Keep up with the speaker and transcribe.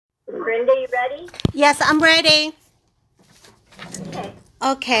Brenda, you ready? Yes, I'm ready. Okay.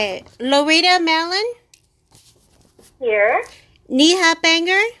 Okay. Loretta Marilyn, Here. Neha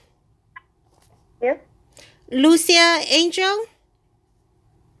Banger, Here. Lucia Angel,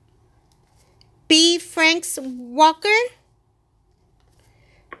 B. Franks Walker,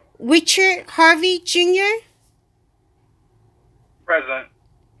 Richard Harvey Jr., Present.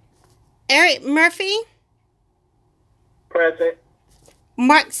 Eric Murphy, Present.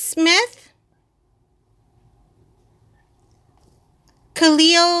 Mark Smith,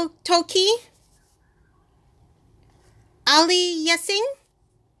 Khalil Toki, Ali Yessing.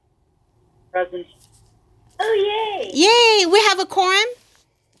 Present. Oh, yay. Yay, we have a quorum.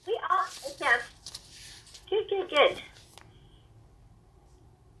 We all, yeah. Good.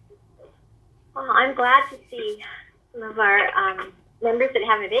 Well, I'm glad to see some of our members that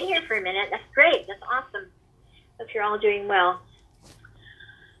haven't been here for a minute. That's great. That's awesome. Hope you're all doing well.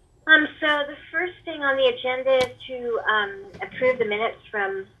 So the first thing on the agenda is to approve the minutes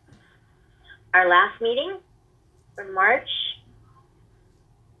from our last meeting from March.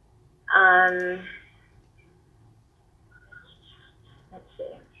 Let's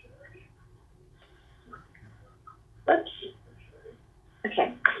see. Oops.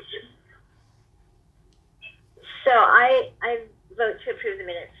 Okay. So I vote to approve the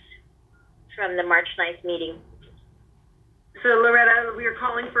minutes from the March 9th meeting. So Loretta, we are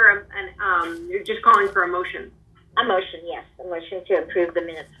calling for you're just calling for a motion. A motion, yes. A motion to approve the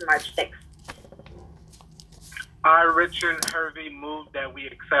minutes from March 6th. I, Richard Hervey, move that we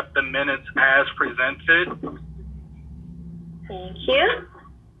accept the minutes as presented. Thank you.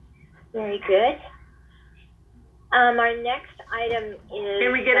 Very good. Our next item is...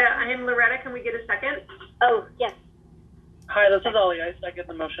 Loretta, can we get a second? Oh, yes. Hi, this is Ali. I second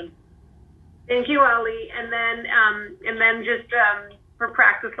the motion. Thank you, Ali. And then just for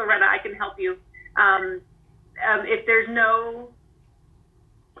practice, Loretta, I can help you. If there's no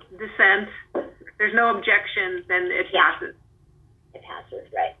dissent, if there's no objection, then it passes. It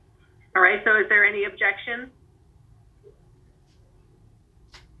passes, right. All right, so is there any objection?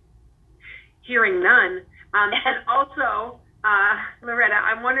 Hearing none. And also, Loretta,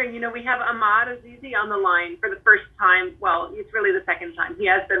 I'm wondering, we have Ahmad Azizi on the line for the first time. Well, it's really the second time. He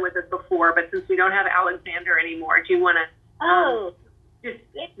has been with us before, but since we don't have Alexander anymore, do you want to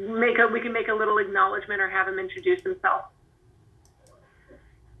we can make a little acknowledgement or have him introduce himself?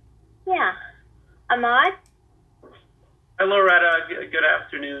 Yeah. Ahmad? Hi, Loretta. Good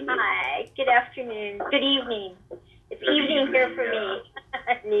afternoon. Hi. Good afternoon. Good evening. It's Good evening here for me,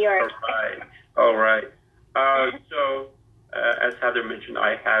 New York. All right. So, as Heather mentioned,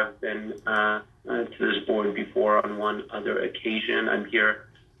 I have been to this board before on one other occasion. I'm here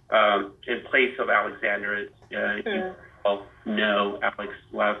in place of Alexander. You all know Alex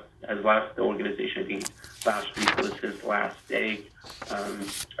has left the organization. I think last week was his last day.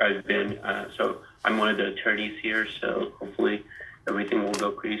 I've been so I'm one of the attorneys here. So hopefully everything will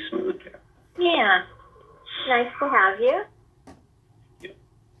go pretty smooth. Yeah. Nice to have you. Yep.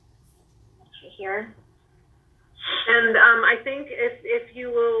 Here. And I think if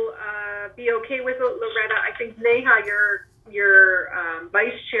you will be okay with it, Loretta, I think Neha, your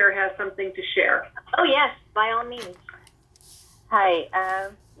vice chair, has something to share. Oh yes, by all means. Hi.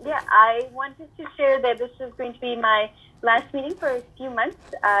 I wanted to share that this is going to be my last meeting for a few months.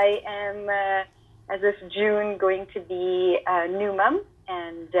 I am, as of June, going to be a new mom,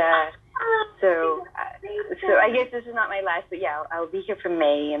 and so I guess this is not my last, but yeah, I'll be here for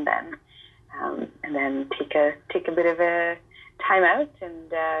May, and then take a bit of a time out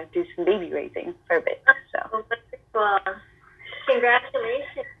and do some baby raising for a bit. So. Well,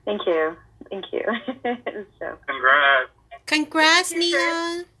 congratulations. Thank you. So. Congrats.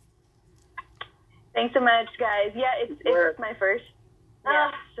 Neha. Thanks so much, guys. Yeah, it's my first.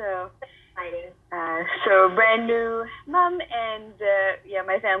 Yeah, so Exciting. So brand new mom, and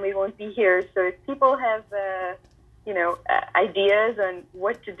my family won't be here. So if people have ideas on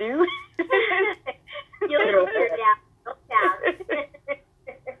what to do, You'll figure it out.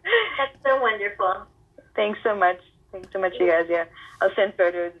 That's so wonderful. Thanks so much, you guys. Yeah, I'll send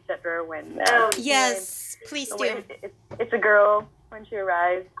photos, etc. When Yes, please do. when it's a girl when she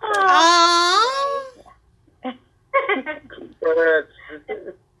arrives. Aww.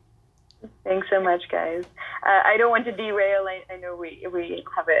 Thanks so much, guys. I don't want to derail. I know we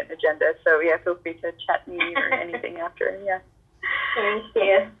have an agenda, so yeah, feel free to chat me or anything after. Yeah. Thank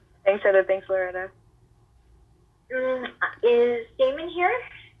you. Thanks, Heather. Thanks, Loretta. Is Damon here?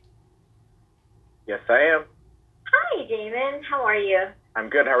 Yes, I am. Hi, Damon. How are you? I'm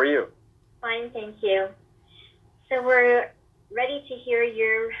good. How are you? Fine, thank you. So we're ready to hear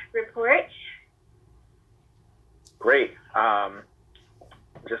your report. Great.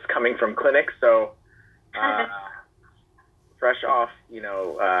 Just coming from clinic, so fresh off,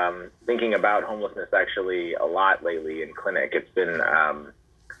 thinking about homelessness actually a lot lately in clinic. It's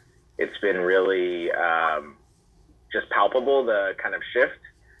been really just palpable, the kind of shift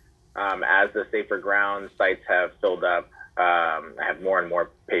as the Safer Ground sites have filled up. I have more and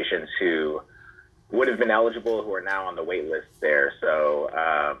more patients who would have been eligible who are now on the wait list there. So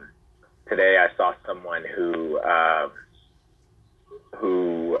today I saw someone who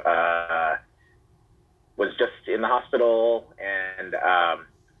was just in the hospital and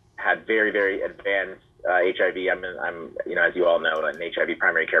had very, very advanced HIV. I'm, as you all know, an HIV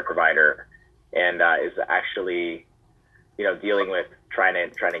primary care provider, and is actually, dealing with trying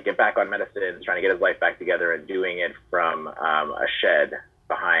to get back on medicines, trying to get his life back together, and doing it from a shed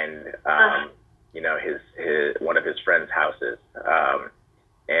behind, his one of his friends' houses,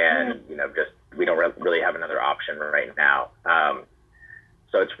 and just we don't really have another option right now.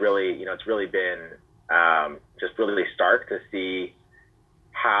 So it's really, it's really been just really stark to see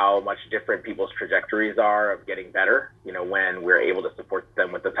how much different people's trajectories are of getting better, when we're able to support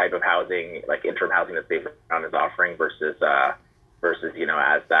them with the type of housing, like interim housing that Safer Ground is offering versus,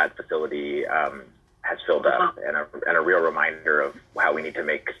 as that facility has filled up, and a real reminder of how we need to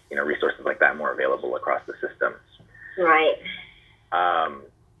make, resources like that more available across the system. Right.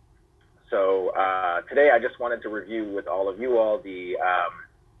 So today I just wanted to review with all of you all the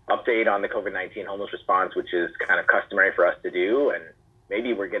update on the COVID-19 homeless response, which is kind of customary for us to do. And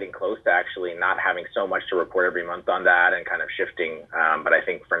maybe we're getting close to actually not having so much to report every month on that and kind of shifting. But I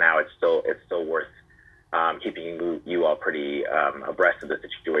think for now it's still worth keeping you all pretty abreast of the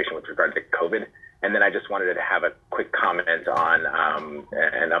situation with regard to COVID. And then I just wanted to have a quick comment on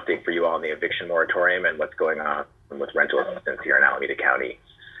an update for you all on the eviction moratorium and what's going on with rental assistance here in Alameda County.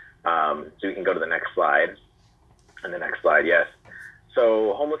 So we can go to the next slide. And the next slide, yes.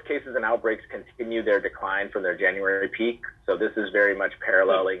 So homeless cases and outbreaks continue their decline from their January peak. So this is very much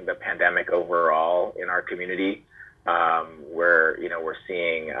paralleling the pandemic overall in our community, where, we're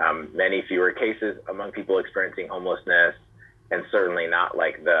seeing many fewer cases among people experiencing homelessness, and certainly not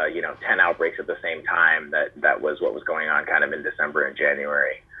like the, 10 outbreaks at the same time that was what was going on kind of in December and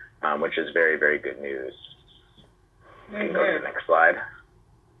January, which is very, very good news. You can go to the next slide.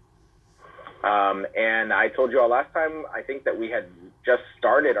 And I told you all last time, I think that we had just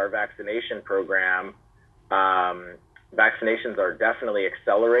started our vaccination program. Vaccinations are definitely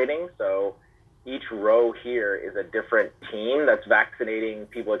accelerating. So each row here is a different team that's vaccinating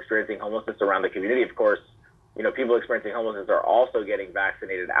people experiencing homelessness around the community. Of course, people experiencing homelessness are also getting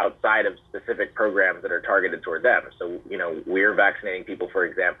vaccinated outside of specific programs that are targeted toward them. So, we're vaccinating people, for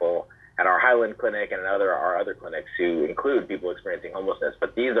example, at our Highland Clinic and our other clinics who include people experiencing homelessness.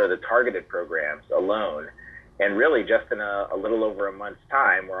 But these are the targeted programs alone. And really just in a little over a month's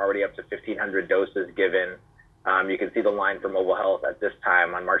time, we're already up to 1,500 doses given. You can see the line for mobile health at this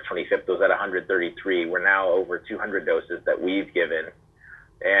time on March 25th was at 133. We're now over 200 doses that we've given.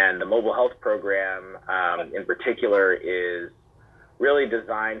 And the mobile health program in particular is really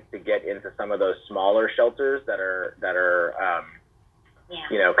designed to get into some of those smaller shelters that are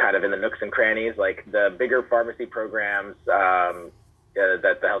kind of in the nooks and crannies, like the bigger pharmacy programs that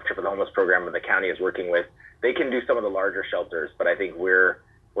the Healthcare for the Homeless program of the county is working with. They can do some of the larger shelters, but I think we're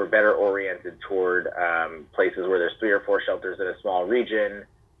better oriented toward places where there's 3 or 4 shelters in a small region,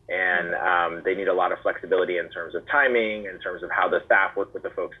 and they need a lot of flexibility in terms of timing, in terms of how the staff work with the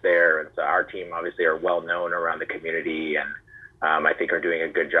folks there. And so our team obviously are well known around the community, and I think are doing a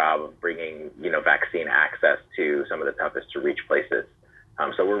good job of bringing vaccine access to some of the toughest to reach places.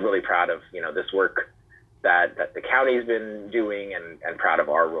 So we're really proud of this work that the county's been doing, and proud of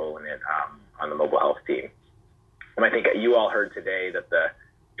our role in it on the mobile health team. And I think you all heard today that the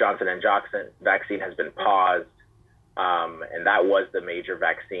Johnson & Johnson vaccine has been paused, and that was the major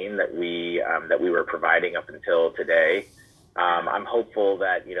vaccine that we were providing up until today. I'm hopeful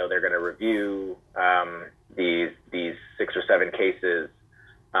that they're going to review these 6 or 7 cases,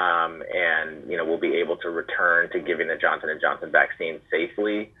 and we'll be able to return to giving the Johnson & Johnson vaccine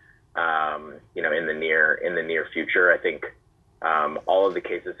safely, in the near future. I think all of the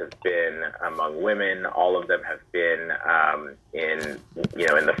cases have been among women. All of them have been in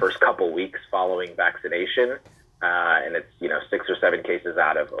the first couple weeks following vaccination, and it's 6 or 7 cases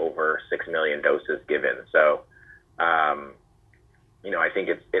out of over 6 million doses given. So I think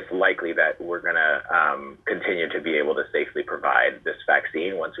it's likely that we're going to continue to be able to safely provide this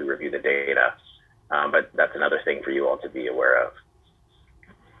vaccine once we review the data. But that's another thing for you all to be aware of.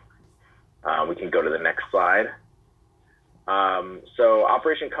 We can go to the next slide. So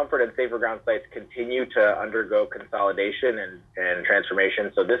Operation Comfort and Safer Ground sites continue to undergo consolidation and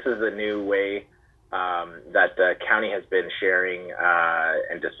transformation. So this is a new way that the county has been sharing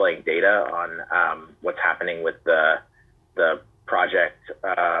and displaying data on what's happening with the project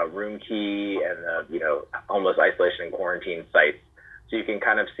room key and the homeless isolation and quarantine sites. So you can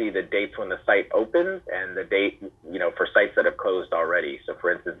kind of see the dates when the site opens and the date for sites that have closed already. So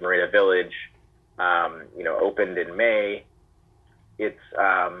for instance, Marina Village opened in May. Its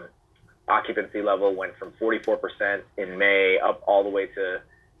occupancy level went from 44% in May up all the way to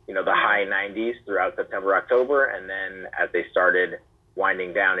the high 90s throughout September, October, and then as they started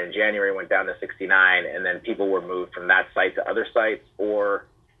winding down in January, went down to 69, and then people were moved from that site to other sites, or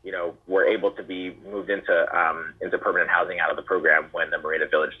were able to be moved into permanent housing out of the program when the Marina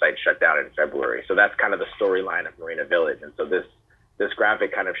Village site shut down in February. So that's kind of the storyline of Marina Village, and so this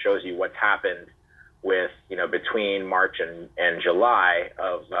graphic kind of shows you what's happened with between March and July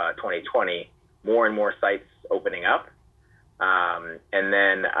of 2020, more and more sites opening up. And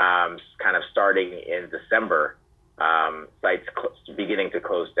then kind of starting in December, sites beginning to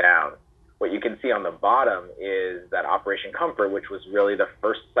close down. What you can see on the bottom is that Operation Comfort, which was really the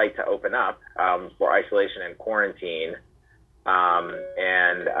first site to open up for isolation and quarantine, but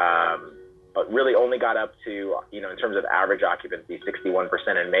really only got up to, in terms of average occupancy,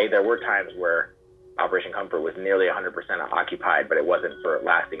 61% in May. There were times where Operation Comfort was nearly 100% occupied, but it wasn't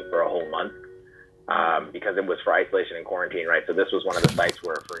lasting for a whole month. Because it was for isolation and quarantine, right? So this was one of the sites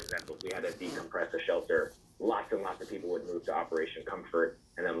where, for example, if we had to decompress a shelter, lots and lots of people would move to Operation Comfort,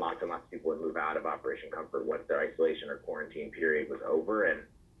 and then lots and lots of people would move out of Operation Comfort once their isolation or quarantine period was over, and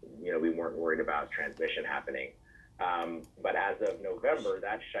we weren't worried about transmission happening. But as of November,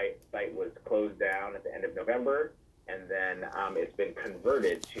 that site was closed down at the end of November, and then it's been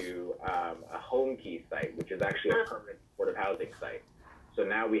converted to a home key site, which is actually a permanent supportive housing site. So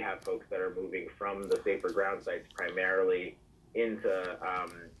now we have folks that are moving from the Safer Ground sites primarily into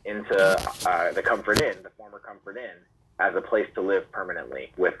the Comfort Inn, the former Comfort Inn, as a place to live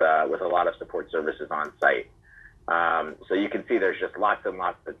permanently with a lot of support services on site. So you can see there's just lots and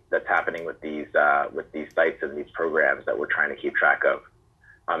lots that's happening with these sites and these programs that we're trying to keep track of.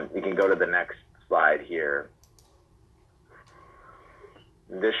 You can go to the next slide here.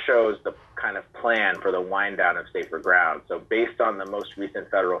 This shows the kind of plan for the wind down of Safer Ground. So based on the most recent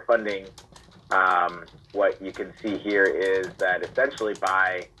federal funding, what you can see here is that essentially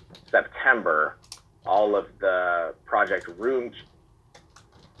by September, all of the project room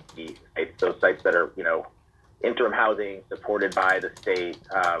sites, those sites that are, interim housing supported by the state,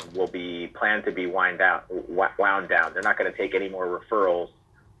 will be planned to be wound down. They're not going to take any more referrals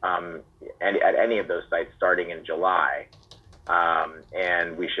at any of those sites starting in July.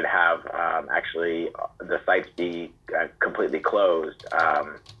 And we should have actually the sites be completely closed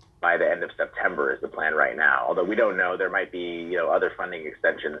by the end of September is the plan right now. Although we don't know, there might be other funding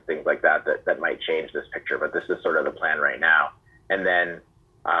extensions, things like that might change this picture. But this is sort of the plan right now. And then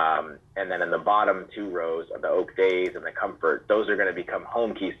in the bottom two rows of the Oak Days and the Comfort, those are going to become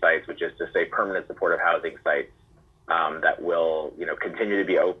home key sites, which is to say permanent supportive housing sites that will continue to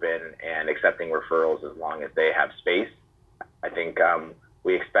be open and accepting referrals as long as they have space. I think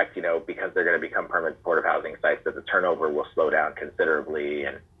we expect, because they're going to become permanent supportive housing sites, that the turnover will slow down considerably,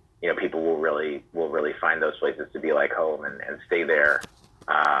 and people will really find those places to be like home and stay there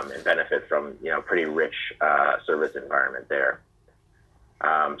and benefit from pretty rich service environment there.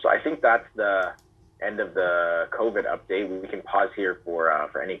 So I think that's the end of the COVID update. We can pause here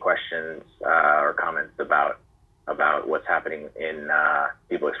for any questions or comments about what's happening in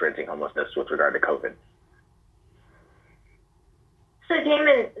people experiencing homelessness with regard to COVID. So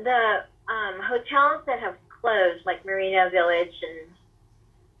Damon, the hotels that have closed, like Marina Village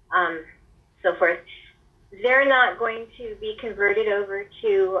and so forth, they're not going to be converted over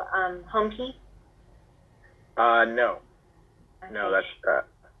to home key? No. Okay. No, that's...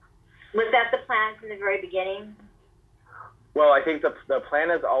 Was that the plan from the very beginning? Well, I think the plan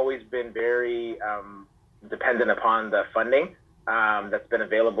has always been very dependent upon the funding that's been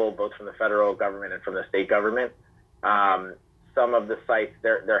available both from the federal government and from the state government. Some of the sites,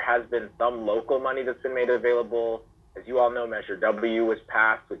 there has been some local money that's been made available. As you all know, Measure W was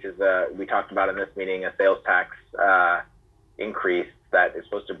passed, which is we talked about in this meeting, a sales tax increase that is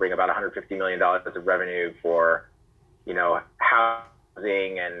supposed to bring about $150 million of revenue for,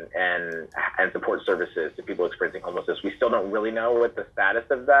 housing and support services to people experiencing homelessness. We still don't really know what the status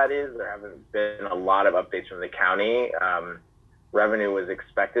of that is. There haven't been a lot of updates from the county. Revenue was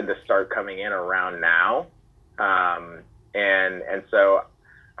expected to start coming in around now. And so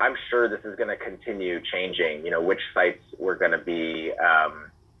I'm sure this is going to continue changing, which sites we're going to be,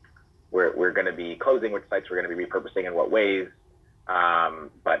 we're going to be closing, which sites we're going to be repurposing in what ways.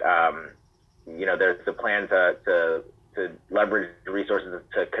 There's a plan to leverage the resources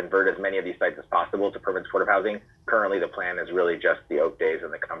to convert as many of these sites as possible to permanent supportive housing. Currently, the plan is really just the Oak Days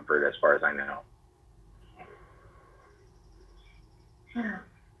and the Comfort, as far as I know. Yeah.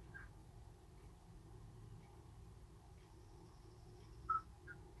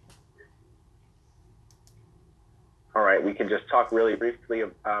 All right, we can just talk really briefly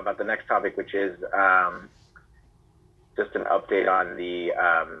about the next topic, which is just an update on the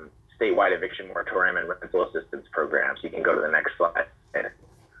statewide eviction moratorium and rental assistance programs. You can go to the next slide.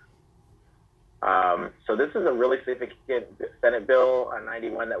 So this is a really significant Senate Bill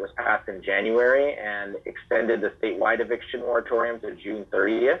 91 that was passed in January and extended the statewide eviction moratorium to June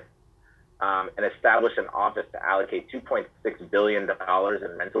 30th and established an office to allocate $2.6 billion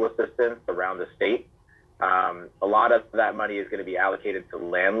in rental assistance around the state. A lot of that money is going to be allocated to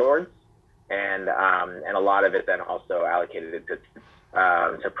landlords, and a lot of it then also allocated to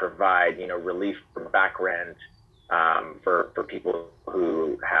provide relief from back rent for people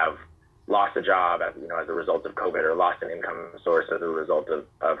who have lost a job as a result of COVID, or lost an income source as a result of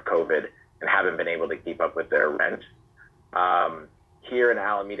COVID and haven't been able to keep up with their rent. Here in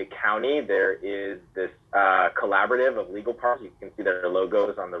Alameda County, there is this collaborative of legal partners. You can see their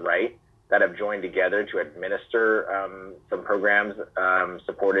logos on the right that have joined together to administer some programs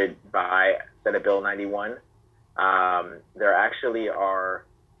supported by Senate Bill 91. There actually are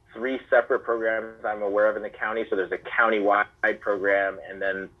 3 separate programs I'm aware of in the county. So there's a county-wide program, and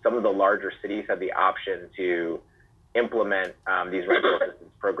then some of the larger cities have the option to implement these rental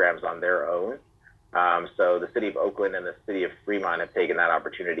assistance programs on their own. So the city of Oakland and the city of Fremont have taken that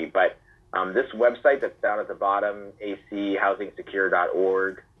opportunity. But this website that's down at the bottom,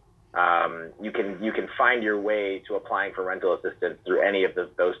 achousingsecure.org, you can find your way to applying for rental assistance through any of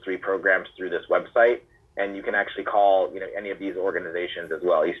those 3 programs through this website. And you can actually call, any of these organizations as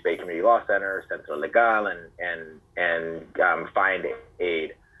well, East Bay Community Law Center, Centro Legal, and find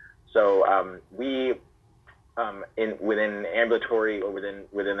aid. So we within ambulatory, or within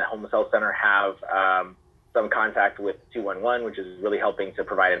the homeless health center, have some contact with 211, which is really helping to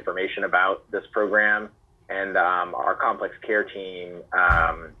provide information about this program. And our complex care team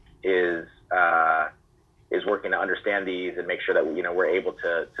is working to understand these and make sure that we're able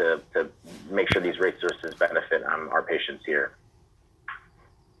to make sure these resources benefit our patients here.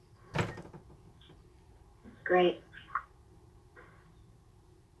 Great.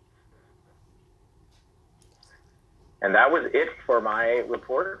 And that was it for my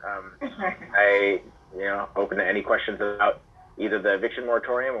report. I open to any questions about either the eviction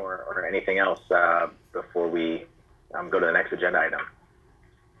moratorium or anything else before we go to the next agenda item.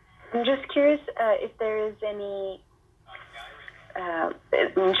 I'm just curious if there is any,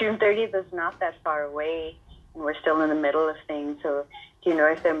 June 30th is not that far away, and we're still in the middle of things, so do you know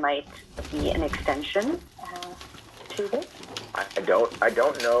if there might be an extension to this? I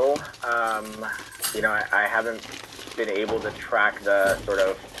don't know. I haven't been able to track the sort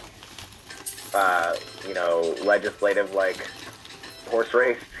of, legislative, horse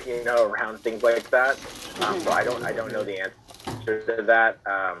race, around things like that. So I don't know the answer to that.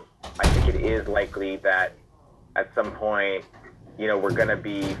 I think it is likely that at some point, we're going to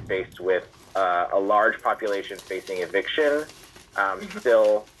be faced with a large population facing eviction,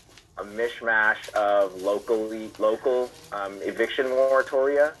 still a mishmash of local eviction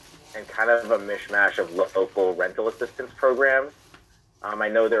moratoria, and kind of a mishmash of local rental assistance programs. I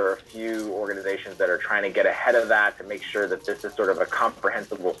know there are a few organizations that are trying to get ahead of that to make sure that this is sort of a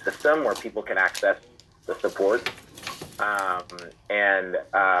comprehensible system where people can access the support.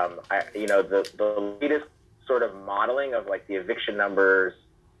 The latest sort of modeling of the eviction numbers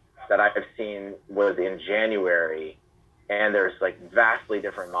that I've seen was in January, and there's vastly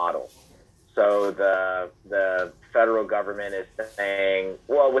different models. So the federal government is saying,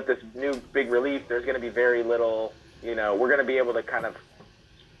 well, with this new big relief, there's going to be very little, we're going to be able to kind of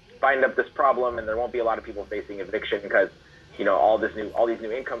bind up this problem, and there won't be a lot of people facing eviction because, all these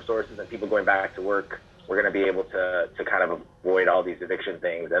new income sources and people going back to work, we're going to be able to kind of avoid all these eviction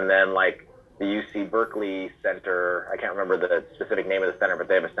things. And then the UC Berkeley Center, I can't remember the specific name of the center, but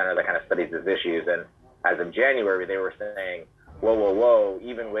they have a center that kind of studies these issues. And as of January, they were saying, whoa,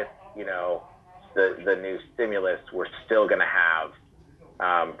 even with, the new stimulus, we're still going to have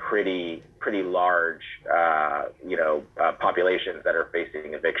pretty large, populations that are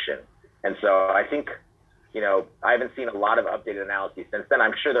facing eviction. And so I think I haven't seen a lot of updated analyses since then.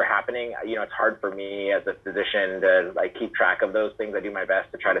 I'm sure they're happening. It's hard for me as a physician to keep track of those things. I do my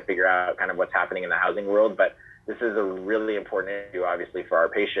best to try to figure out kind of what's happening in the housing world, but this is a really important issue, obviously, for our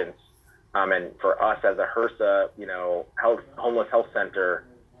patients. And for us as a HRSA, homeless health center,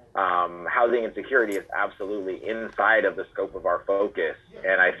 housing insecurity is absolutely inside of the scope of our focus.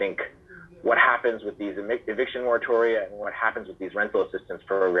 And I think what happens with these eviction moratoria and what happens with these rental assistance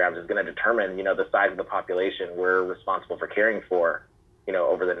programs is going to determine, the size of the population we're responsible for caring for,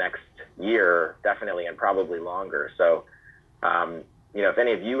 over the next year, definitely, and probably longer. So, if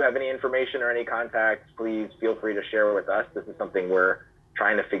any of you have any information or any contacts, please feel free to share with us. This is something we're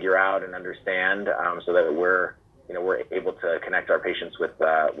trying to figure out and understand, so that we're able to connect our patients with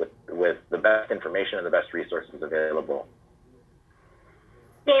the best information and the best resources available.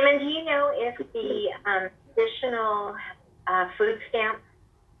 Damon, do you know if the additional food stamp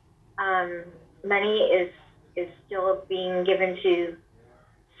money is still being given to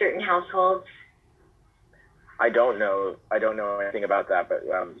certain households? I don't know anything about that, but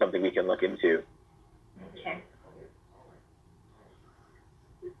something we can look into. Okay.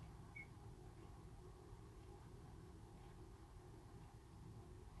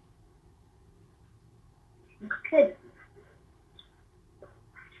 Good.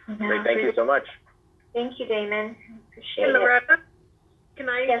 Great, thank you so much. Thank you, Damon. Appreciate Hey, it. Loretta, can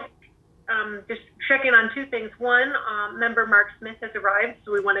I Yes. just check in on two things? One, member Mark Smith has arrived,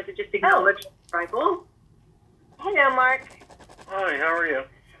 so we wanted to just acknowledge his arrival. Hello, Mark. Hi, how are you?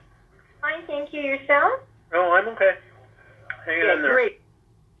 Fine, thank you. Yourself? Oh, I'm okay. Hanging in there. Great.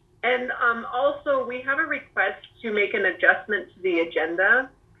 And also, we have a request to make an adjustment to the agenda,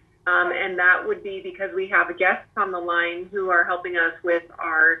 and that would be because we have guests on the line who are helping us with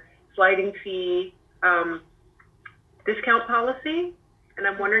our sliding fee discount policy, and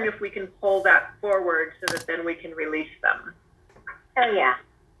I'm wondering if we can pull that forward so that then we can release them. Oh, yeah.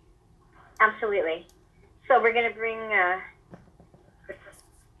 Absolutely. So we're going to bring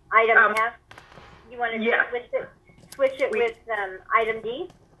item F. You want to Yes. switch it with item D?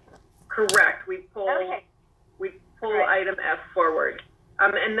 Correct. We pull Okay. Right. item F forward.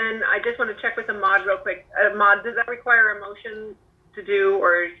 And then I just want to check with Ahmad real quick. Ahmad, does that require a motion to do,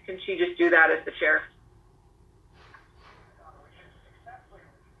 or can she just do that as the chair?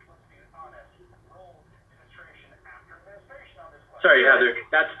 Sorry, Heather,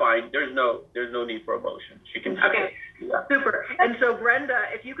 that's fine. There's no need for a motion. She can just Okay. do that. Super. And so Brenda,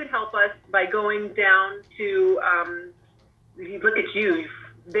 if you could help us by going down to, look at you.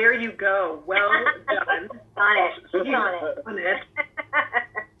 There you go. Well done. On it. She's on it. On it.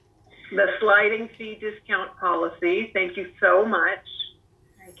 The sliding fee discount policy. Thank you so much.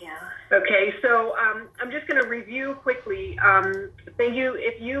 There you go. Okay, so I'm just going to review quickly. Thank you.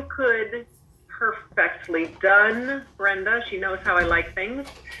 If you could, perfectly done, Brenda. She knows how I like things.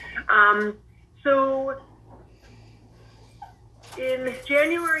 So in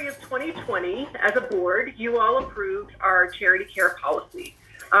January of 2020, as a board, you all approved our charity care policy.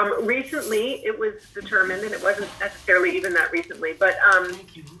 Recently, it was determined, and it wasn't necessarily even that recently, but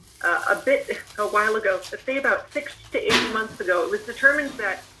a while ago, let's say about 6 to 8 months ago, it was determined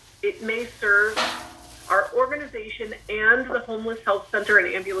that it may serve our organization and the Homeless Health Center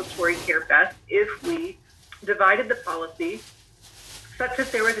and Ambulatory Care best if we divided the policy such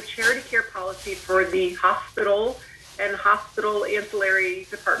that there was a charity care policy for the hospital and hospital ancillary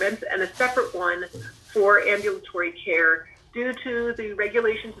departments and a separate one for ambulatory care due to the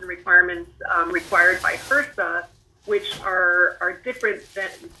regulations and requirements required by HRSA, which are different than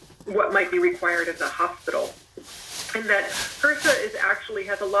what might be required as a hospital. And that HRSA actually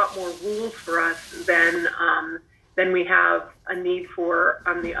has a lot more rules for us than we have a need for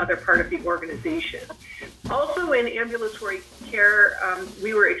on the other part of the organization. Also in ambulatory care,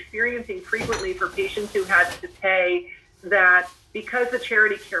 we were experiencing frequently for patients who had to pay that because the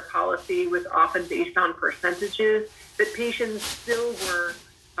charity care policy was often based on percentages, that patients still were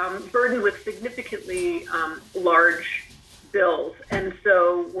burdened with significantly large bills. And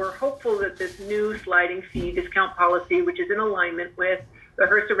so we're hopeful that this new sliding fee discount policy, which is in alignment with the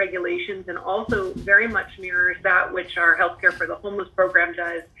HRSA regulations and also very much mirrors that which our Healthcare for the Homeless program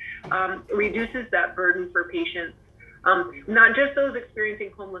does, reduces that burden for patients, not just those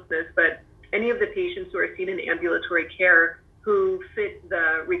experiencing homelessness, but any of the patients who are seen in ambulatory care who fit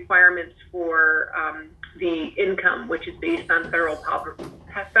the requirements for the income, which is based on federal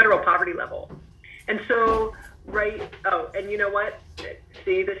poverty level. And so, and you know what?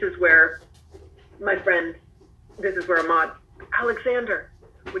 See, this is where my friend, Ahmad Alexander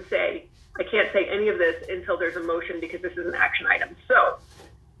would say, I can't say any of this until there's a motion because this is an action item. So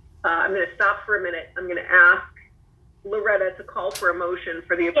I'm going to stop for a minute. I'm going to ask Loretta to call for a motion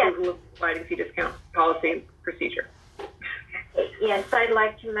for the approval of sliding fee discount policy and procedure. Yes, I'd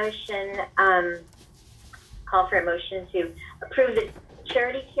like to call for a motion to approve the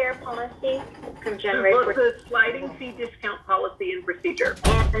charity care policy from January Well, 4th the sliding fee discount policy and procedure.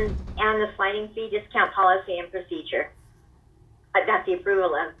 and the sliding fee discount policy and procedure. I've got the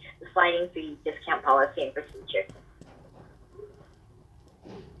approval of the sliding fee discount policy and procedure.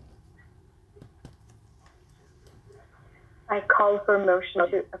 I call for a motion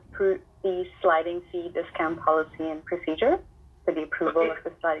to approve the sliding fee discount policy and procedure for the approval of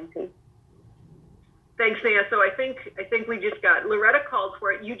the sliding fee. Thanks, Nia. So I think we just got, Loretta called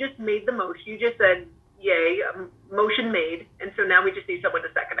for it. You just made the motion. You just said, yay, motion made. And so now we just need someone to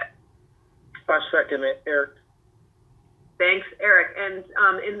second it. I second it, Eric. Thanks, Eric. And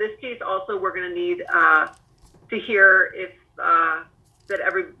in this case, also, we're going to need to hear if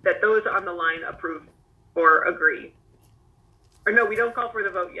that those on the line approve or agree. Or no, we don't call for the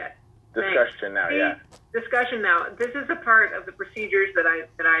vote yet. Discussion now, yeah. Discussion now. This is a part of the procedures that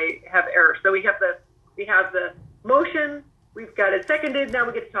I have error. So we have the motion. We've got it seconded. Now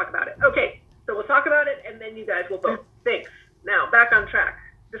we get to talk about it. Okay. So we'll talk about it, and then you guys will vote. Thanks. Now back on track.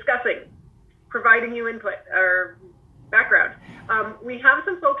 Discussing, providing you input or background. We have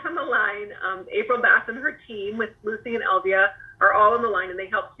some folks on the line. April Bass and her team with Lucy and Elvia are all on the line, and they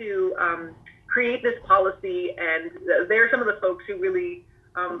helped to create this policy. And they're some of the folks who really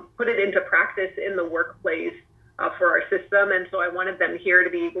put it into practice in the workplace for our system. And so I wanted them here to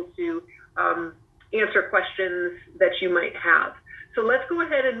be able to answer questions that you might have. So let's go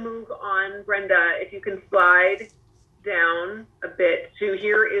ahead and move on. Brenda, if you can slide down a bit to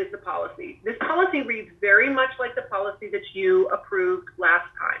here is the policy. This policy reads very much like the policy that you approved last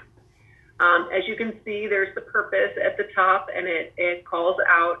time. As you can see, there's the purpose at the top, and it calls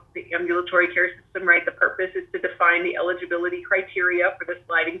out the ambulatory care system, right? The purpose is to define the eligibility criteria for the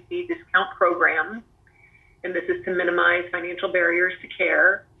sliding fee discount program. And this is to minimize financial barriers to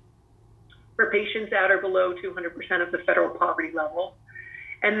care for patients at or below 200% of the federal poverty level.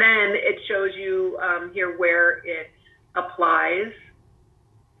 And then it shows you here where it applies.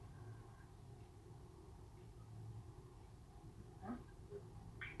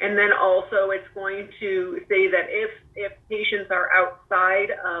 And then also it's going to say that if patients are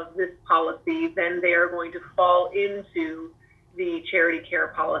outside of this policy, then they are going to fall into the charity care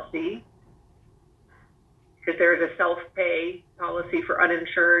policy, because there is a self-pay policy for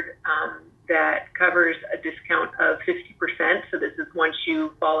uninsured that covers a discount of 50%. So this is once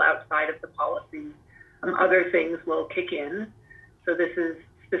you fall outside of the policy, other things will kick in. So this is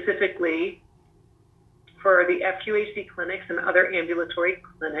specifically for the FQHC clinics and other ambulatory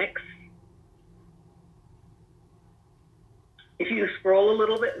clinics. If you scroll a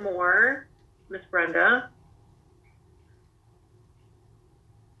little bit more, Miss Brenda,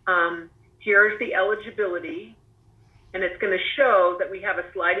 here's the eligibility, and it's going to show that we have a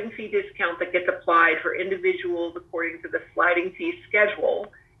sliding fee discount that gets applied for individuals according to the sliding fee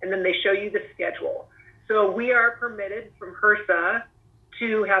schedule, and then they show you the schedule. So we are permitted from HRSA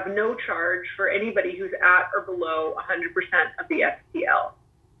to have no charge for anybody who's at or below 100% of the FPL.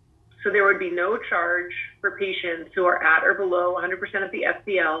 So there would be no charge for patients who are at or below 100% of the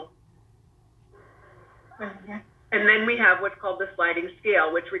FPL. Mm-hmm. And then we have what's called the sliding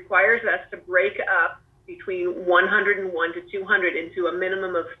scale, which requires us to break up between 101 to 200 into a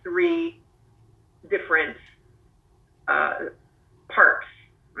minimum of 3 different parts,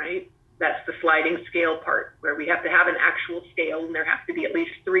 right? That's the sliding scale part, where we have to have an actual scale, and there have to be at least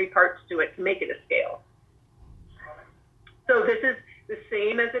 3 parts to it to make it a scale. So this is the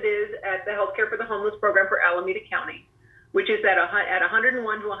same as it is at the Healthcare for the Homeless program for Alameda County, which is at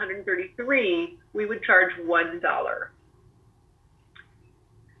 101 to 133, we would charge $1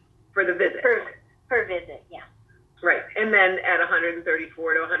 for the visit. Per visit, yeah. Right, and then at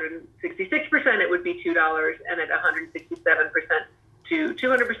 134 to 166%, it would be $2, and at 167% to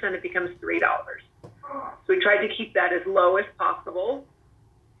 200%, it becomes $3. So we tried to keep that as low as possible.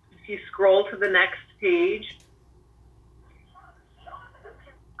 If you scroll to the next page,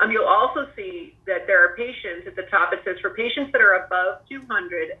 you'll also see that there are patients at the top. It says for patients that are above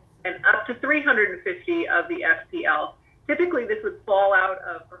 200 and up to 350 of the FPL, typically this would fall out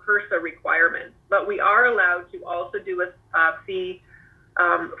of HRSA requirements, but we are allowed to also do a fee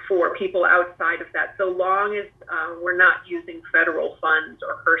for people outside of that, so long as we're not using federal funds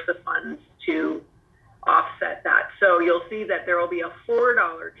or HRSA funds to offset that. So you'll see that there will be a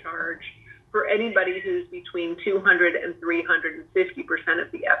 $4 charge for anybody who's between 200 and 350%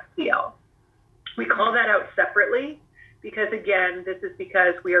 of the FPL. We call that out separately because again, this is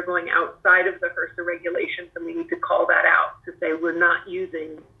because we are going outside of the HRSA regulations, and we need to call that out to say we're not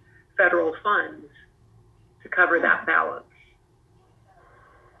using federal funds to cover that balance.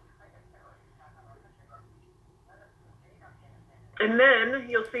 And then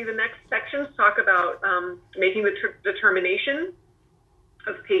you'll see the next sections talk about making the determination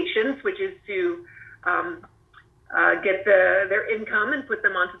of patients, which is to get their income and put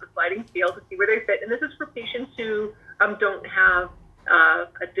them onto the sliding scale to see where they fit. And this is for patients who don't have have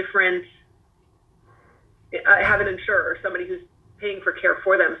an insurer, somebody who's paying for care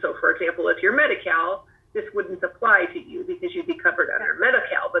for them. So for example, if you're Medi-Cal, this wouldn't apply to you because you'd be covered under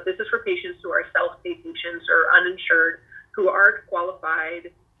Medi-Cal, but this is for patients who are self-pay patients or uninsured, who aren't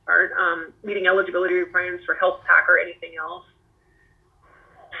qualified, aren't meeting eligibility requirements for health pack or anything else.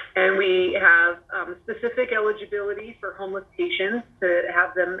 And we have specific eligibility for homeless patients to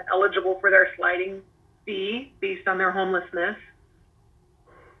have them eligible for their sliding fee based on their homelessness.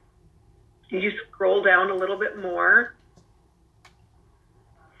 You scroll down a little bit more.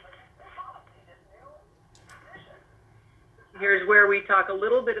 Here's where we talk a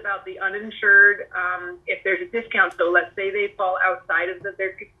little bit about the uninsured, if there's a discount. So let's say they fall outside of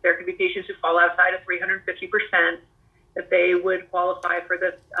there could be patients who fall outside of 350%, that they would qualify for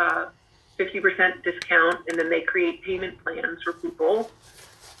this 50% discount, and then they create payment plans for people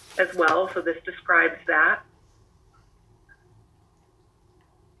as well. So this describes that.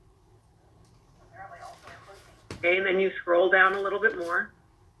 Okay, and then you scroll down a little bit more.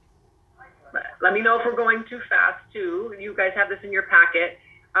 Let me know if we're going too fast too. You guys have this in your packet.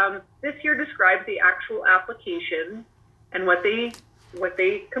 This here describes the actual application and what they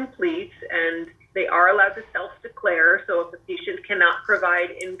complete, and they are allowed to self-declare. So if the patient cannot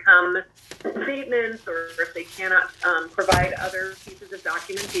provide income statements, or if they cannot provide other pieces of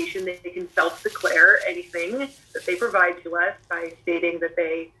documentation, they can self-declare anything that they provide to us by stating that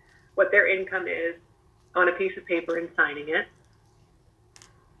what their income is on a piece of paper and signing it.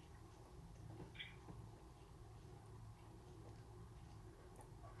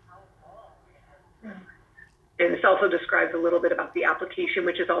 And this also describes a little bit about the application,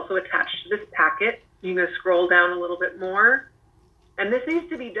 which is also attached to this packet. You're going to scroll down a little bit more. And this needs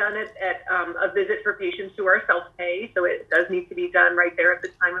to be done at a visit for patients who are self-pay. So it does need to be done right there at the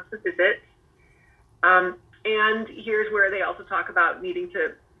time of the visit. And here's where they also talk about needing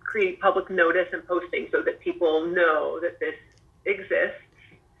to create public notice and posting so that people know that this exists,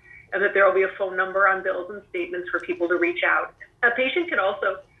 and that there will be a phone number on bills and statements for people to reach out. A patient can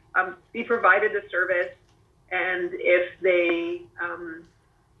also be provided a service, and if they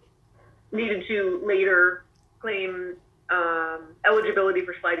needed to later claim eligibility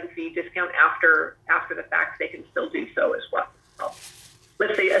for sliding fee discount after the fact, they can still do so as well.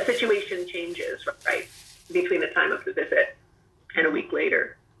 Let's say a situation changes, right, between the time of the visit and a week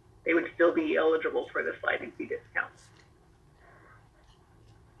later, they would still be eligible for the sliding fee discount.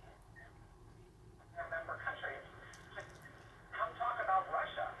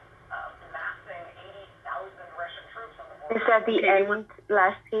 Is that the end,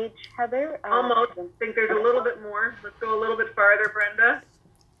 last page, Heather? Almost. I think there's a little bit more. Let's go a little bit farther, Brenda.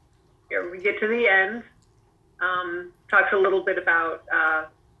 Here we get to the end. Talks a little bit about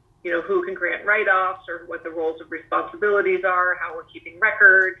who can grant write-offs, or what the roles of responsibilities are, how we're keeping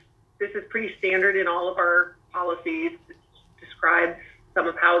records. This is pretty standard in all of our policies. It describes some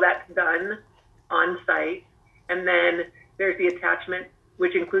of how that's done on site. And then there's the attachment,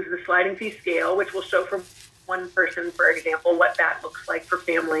 which includes the sliding fee scale, which will show from one person, for example, what that looks like for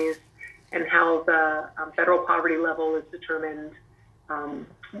families, and how the federal poverty level is determined,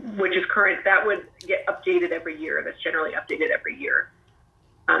 which is current. That would get updated every year. That's generally updated every year.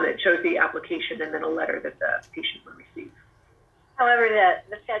 It shows the application and then a letter that the patient will receive. However,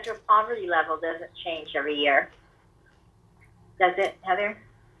 the federal poverty level doesn't change every year. Does it, Heather?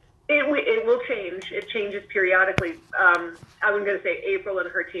 It will change. It changes periodically. I was going to say April and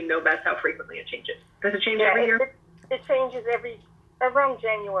her team know best how frequently it changes. Does it change every year? It changes around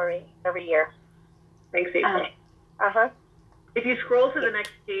January every year. Thanks, April. If you scroll to the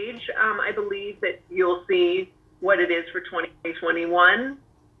next page, I believe that you'll see what it is for 2021.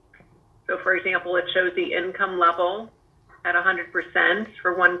 So, for example, it shows the income level at 100%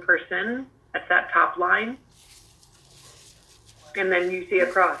 for one person. That's that top line. And then you see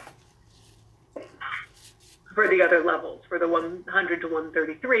across for the other levels, for the 100 to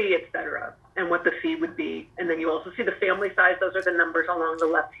 133, et cetera, and what the fee would be. And then you also see the family size. Those are the numbers along the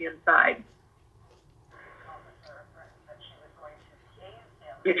left-hand side.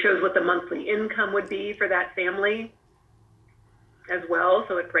 It shows what the monthly income would be for that family as well.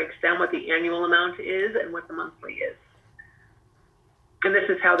 So it breaks down what the annual amount is and what the monthly is And this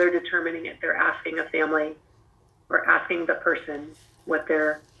is how they're determining it. They're asking a family or asking the person what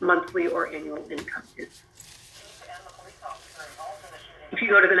their monthly or annual income is. If you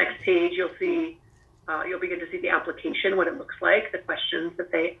go to the next page, you'll see, you'll begin to see the application, what it looks like, the questions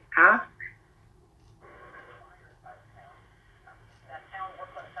that they ask.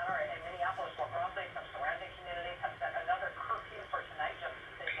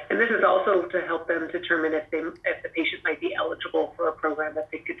 And this is also to help them determine if the patient might be eligible for a program that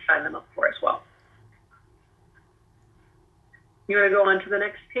they could sign them up for as well. You want to go on to the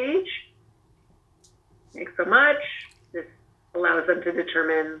next page? Thanks so much. This allows them to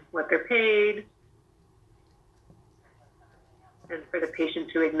determine what they're paid and for the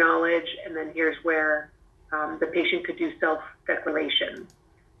patient to acknowledge. And then here's where the patient could do self-declaration.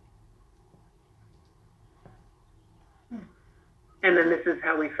 And then this is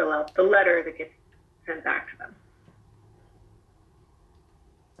how we fill out the letter that gets sent back to them.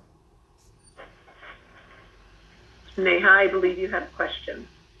 Neha, I believe you had a question.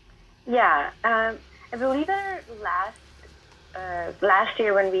 Yeah, I believe that last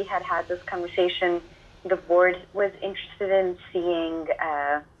year when we had this conversation, the board was interested in seeing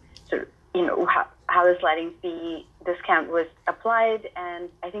how the sliding fee discount was applied, and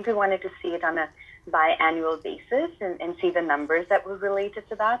I think we wanted to see it on a biannual basis and see the numbers that were related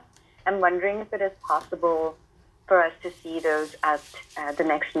to that. I'm wondering if it is possible for us to see those at the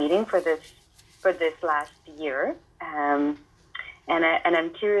next meeting for this last year. And I'm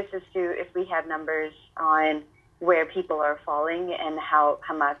curious as to if we have numbers on where people are falling and how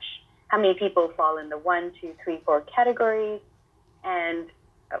many people fall in the 1, 2, 3, 4 categories, and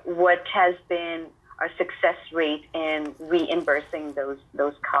what has been our success rate in reimbursing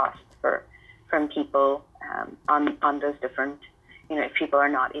those costs from people on those different, if people are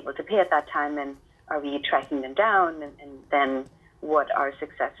not able to pay at that time, and are we tracking them down, and then what our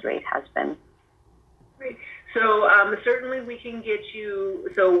success rate has been. Great. So certainly we can get you,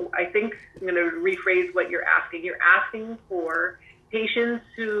 so I think I'm going to rephrase what you're asking. You're asking for patients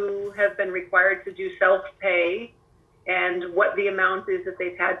who have been required to do self-pay and what the amount is that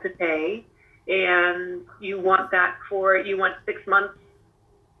they've had to pay. And you want 6 months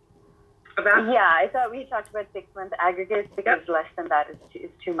of that? Yeah, I thought we talked about 6 month aggregates because less than that is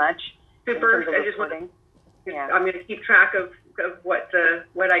too much. Super. I just want to, I'm going to keep track of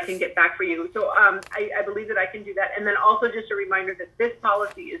what I can get back for you. So I believe that I can do that. And then also just a reminder that this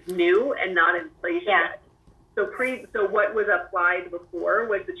policy is new and not in place yet. So what was applied before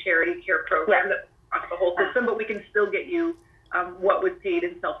was the charity care program that across the whole system, but we can still get you what was paid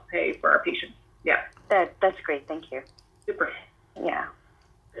in self-pay for our patients. Yeah. That's great. Thank you. Super. Yeah.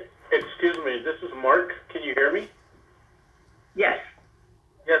 Excuse me, this is Mark. Can you hear me? Yes.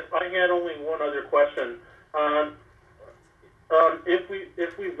 Yes, I had only one other question.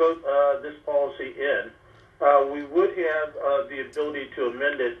 If we vote this policy in, we would have the ability to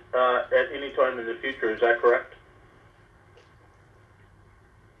amend it at any time in the future. Is that correct?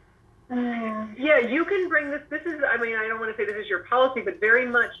 Yeah, you can bring this. This is, I don't want to say this is your policy, but very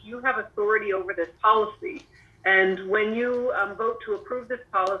much you have authority over this policy. And when you vote to approve this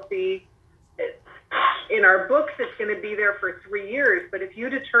policy, in our books, it's going to be there for 3 years. But if you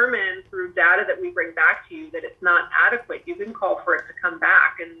determine through data that we bring back to you that it's not adequate, you can call for it to come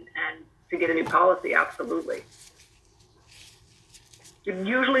back and to get a new policy. Absolutely.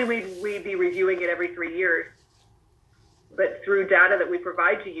 Usually we'd be reviewing it every 3 years. But through data that we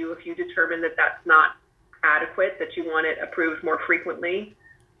provide to you, if you determine that that's not adequate, that you want it approved more frequently,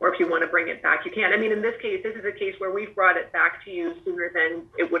 or if you want to bring it back, you can. In this case, this is a case where we've brought it back to you sooner than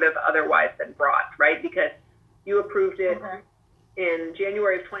it would have otherwise been brought, right? Because you approved it in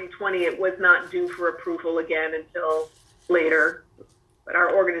January of 2020. It was not due for approval again until later. But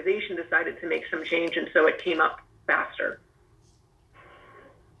our organization decided to make some change, and so it came up faster.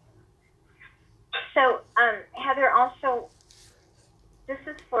 So, Heather, also, this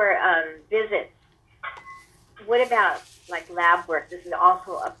is for visits. What about like lab work? Does it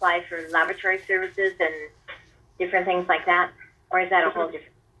also apply for laboratory services and different things like that? Or is that a whole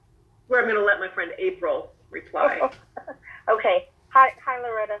different? Where I'm going to let my friend April reply. Okay. Hi,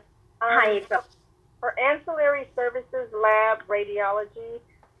 Loretta. Hi, April. For ancillary services, lab, radiology,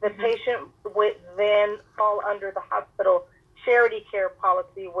 the patient would then fall under the hospital charity care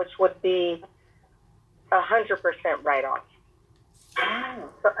policy, which would be 100% write-off. Oh,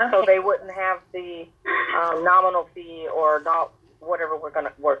 So they wouldn't have the nominal fee or not whatever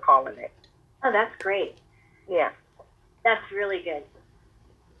we're calling it. Oh, that's great. Yeah. That's really good.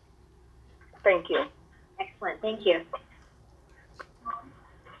 Thank you. Excellent. Thank you.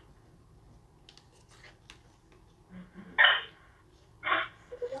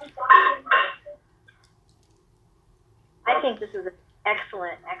 think this is an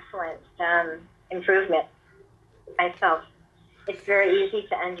excellent improvement myself. It's very easy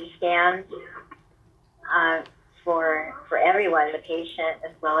to understand for everyone, the patient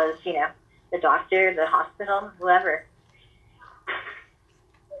as well as, the doctor, the hospital, whoever.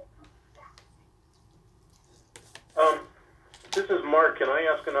 This is Mark. Can I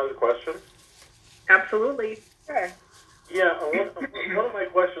ask another question? Absolutely. Sure. Yeah, one of my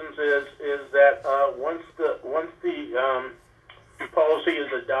questions is that once the policy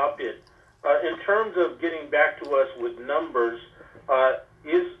is adopted, in terms of getting back to us with numbers,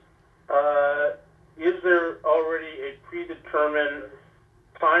 is there already a predetermined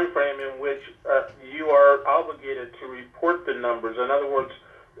time frame in which you are obligated to report the numbers? In other words,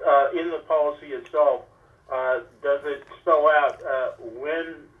 in the policy itself, does it spell out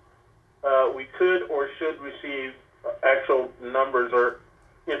when we could or should receive actual numbers or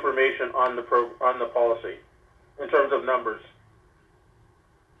information on the policy in terms of numbers?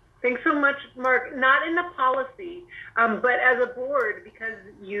 Thanks so much, Mark. Not in the policy, but as a board, because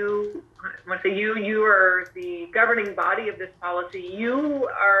you are the governing body of this policy, you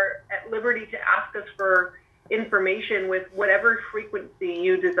are at liberty to ask us for information with whatever frequency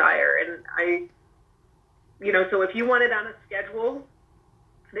you desire. And so if you want it on a schedule,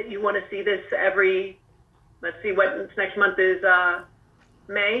 that you want to see this every, let's see what next month is,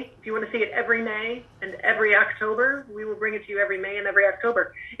 May. If you want to see it every May and every October, we will bring it to you every May and every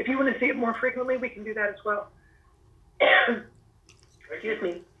October. If you want to see it more frequently, we can do that as well. Excuse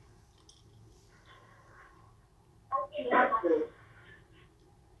me.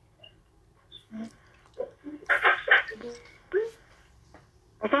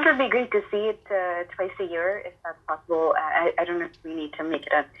 I think it would be great to see it twice a year, if that's possible. I don't know if we need to make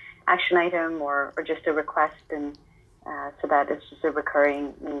it an action item or just a request, and so that it's just a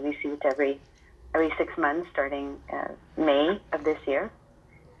recurring, we see it every 6 months starting May of this year,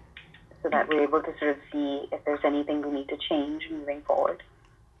 so that we're able to sort of see if there's anything we need to change moving forward.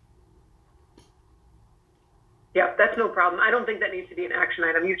 Yeah, that's no problem. I don't think that needs to be an action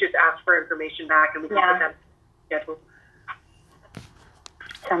item. You just ask for information back and we can put that schedule.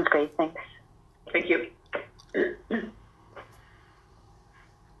 Sounds great, thanks. Thank you.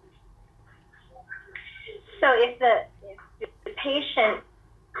 So if the patient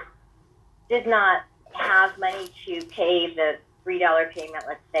did not have money to pay the $3 payment,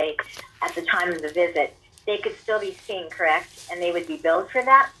 let's say, at the time of the visit, they could still be seen, correct? And they would be billed for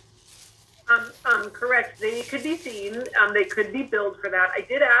that? Correct. They could be seen. They could be billed for that. I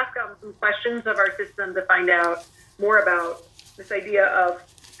did ask some questions of our system to find out more about this idea of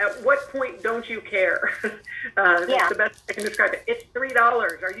at what point don't you care? That's the best I can describe it. It's $3.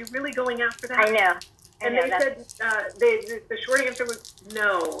 Are you really going after that? I know. And they said the short answer was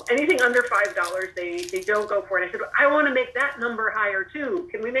no. Anything under $5, they don't go for it. I said, I want to make that number higher too.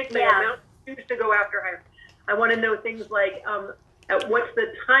 Can we make the amount choose to go after higher? I want to know things like what's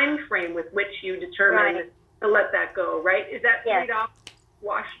the time frame with which you determine to let that go, right? Is that $3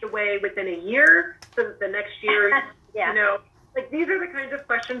 washed away within a year so that the next year, these are the kinds of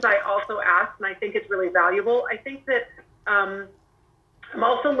questions I also ask, and I think it's really valuable. I think that I'm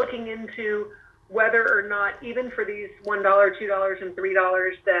also looking into whether or not, even for these $1, $2, and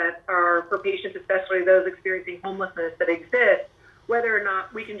 $3 that are for patients, especially those experiencing homelessness that exist, whether or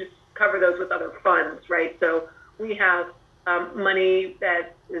not we can just cover those with other funds, right? So we have money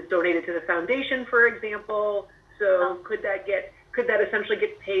that is donated to the foundation, for example. So could that essentially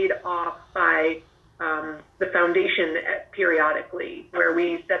get paid off by the foundation periodically, where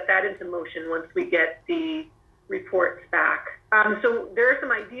we set that into motion once we get the reports back? So there are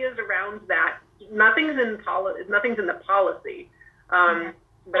some ideas around that. Nothing's in the policy,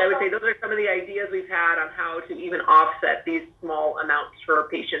 but I would say those are some of the ideas we've had on how to even offset these small amounts for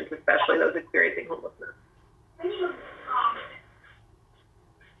patients, especially those experiencing homelessness,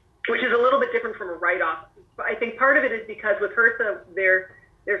 which is a little bit different from a write-off. I think part of it is because with HRSA,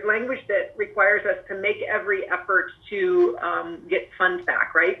 there's language that requires us to make every effort to get funds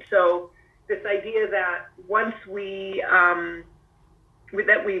back, right? So this idea that once we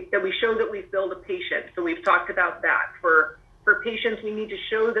show that we've billed a patient, so we've talked about that. For patients, we need to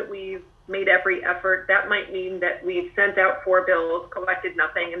show that we've made every effort. That might mean that we've sent out 4 bills, collected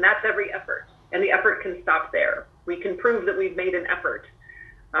nothing, and that's every effort. And the effort can stop there. We can prove that we've made an effort.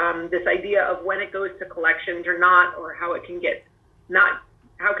 This idea of when it goes to collections or not, or how it can get not,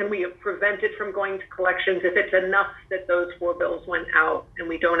 how can we prevent it from going to collections if it's enough that those 4 bills went out and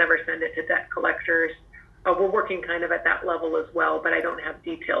we don't ever send it to debt collectors. We're working kind of at that level as well, but I don't have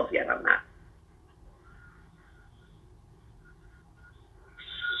details yet on that.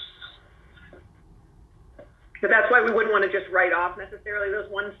 But that's why we wouldn't want to just write off necessarily those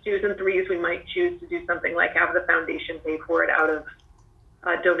 1s, 2s, and 3s. We might choose to do something like have the foundation pay for it out of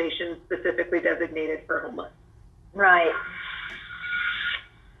donations specifically designated for homeless. Right.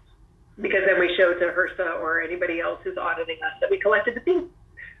 Because then we show to HRSA or anybody else who's auditing us that we collected the fee.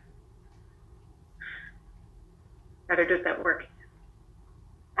 How does that work?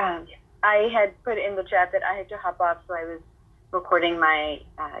 I had put in the chat that I had to hop off, so I was recording my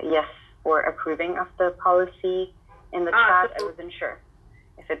yes for approving of the policy in the chat. I wasn't sure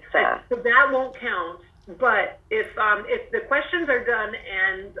if it's. So that won't count. But if the questions are done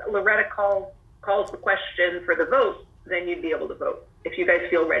and Loretta calls the question for the vote, then you'd be able to vote if you guys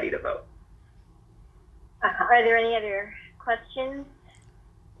feel ready to vote. Are there any other questions?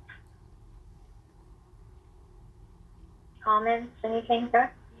 Comments? Anything, sir?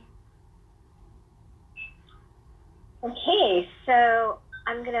 Okay, so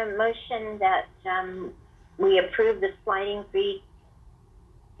I'm going to motion that we approve the sliding fee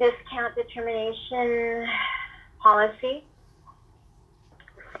discount determination policy.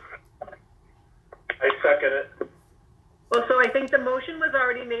 I second it. Well, so I think the motion was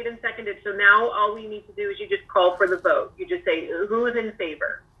already made and seconded, so now all we need to do is you just call for the vote. You just say, who's in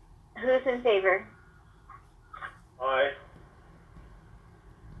favor? Who's in favor? Aye.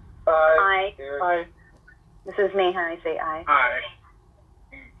 Aye. Aye. This is Neha. I say aye. Aye.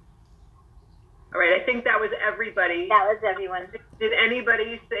 All right, I think that was everybody. That was everyone. Does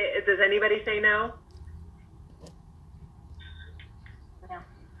anybody say no? No.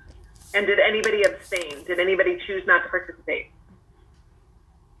 And did anybody abstain? Did anybody choose not to participate?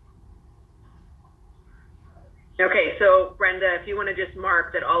 Okay, so Brenda, if you want to just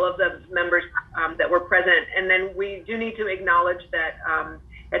mark that all of the members that were present, and then we do need to acknowledge that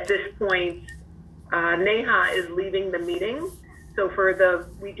at this point, Neha is leaving the meeting. So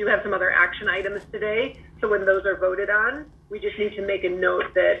we do have some other action items today. So when those are voted on, we just need to make a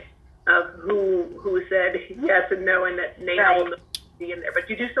note that who said yes and no, and that Neha will be in there. But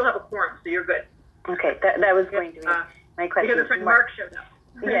you do still have a quorum, so you're good. Okay, that was going to be my question. Because a friend Mark showed up.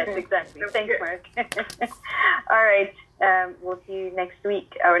 Yes, exactly. Thanks, Mark. All right, we'll see you next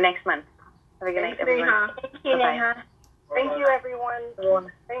week or next month. Have a good night, everyone. Neha. Thank you, Bye-bye. Neha. Thank you, everyone.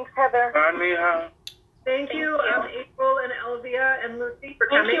 Thanks, Heather. Bye, Neha. Thank you, April and Elvia and Lucy for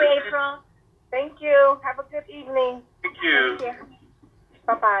Thank coming. you, April. Thank you. Have a good evening. Thank you. Thank you.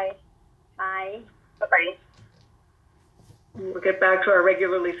 Bye-bye. Bye. Bye-bye. We'll get back to our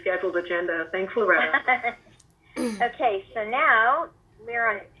regularly scheduled agenda. Thanks, Loretta. Okay, so now we're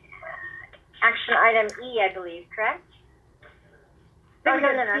on action item E, I believe, correct? Oh, no,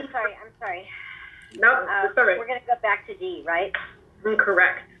 I'm sorry. No, that's all right. We're going to go back to D, right?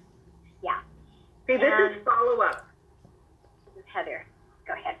 Correct. Yeah. Okay, this is follow-up. This is Heather.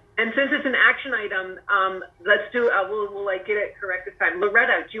 Go ahead. And since it's an action item, let's do, we'll like get it correct this time.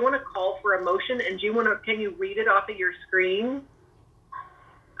 Loretta, do you want to call for a motion, and can you read it off of your screen?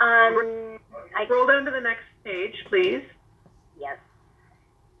 Scroll down to the next page, please. Yes.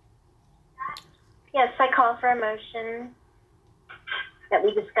 Yes, I call for a motion that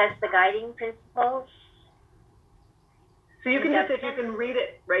we discuss the guiding principles. So you can if you can read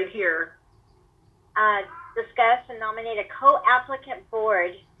it right here. Discuss and nominate a co-applicant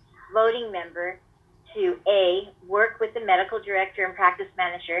board voting member to A, work with the medical director and practice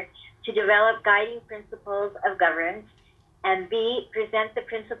manager to develop guiding principles of governance, and B, present the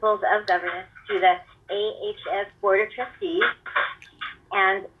principles of governance to the AHS Board of Trustees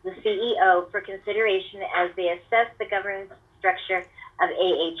and the CEO for consideration as they assess the governance structure of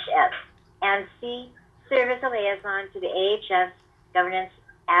AHS, and C, serve as a liaison to the AHS Governance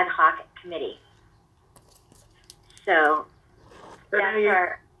Ad Hoc Committee. So that's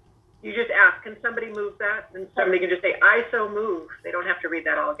you just ask, can somebody move that? And somebody can just say, I so move. They don't have to read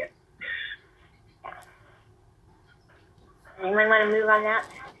that all again. Anyone want to move on that?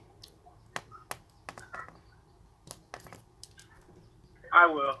 I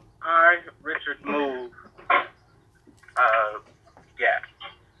will. I, Richard, move. Yeah.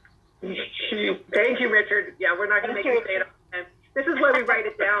 Thank you, Richard. Yeah, we're not going to make you say it all again. This is why we write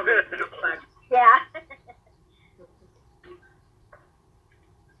it down. Yeah.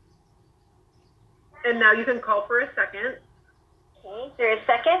 And now you can call for a second. Okay, is there a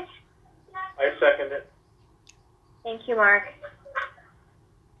second? I second it. Thank you, Mark.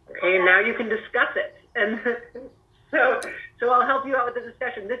 Okay, now you can discuss it. And so I'll help you out with the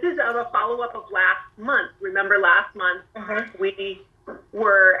discussion. This is a follow-up of last month. Remember last month, we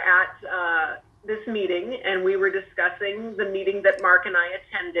were at this meeting and we were discussing the meeting that Mark and I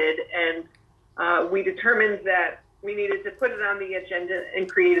attended, and we determined that we needed to put it on the agenda and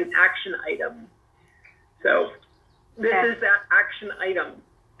create an action item. So this Okay. is that action item.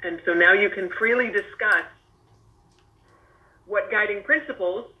 And so now you can freely discuss what guiding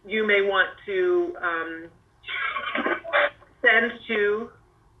principles you may want to send to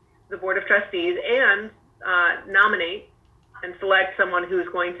the Board of Trustees and nominate and select someone who's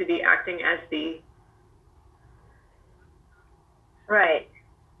going to be acting as the Right.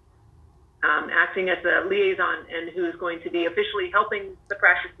 acting as the liaison and who's going to be officially helping the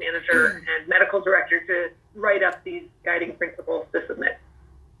practice manager and medical director to write up these guiding principles to submit.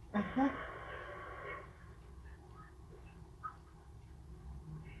 Mm-hmm.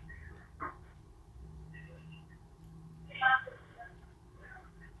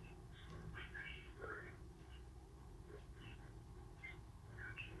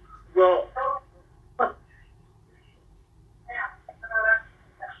 Well,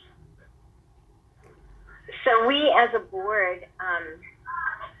 So we, as a board,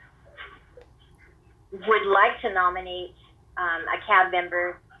 would like to nominate a CAB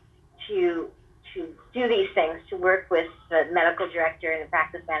member to do these things, to work with the medical director and the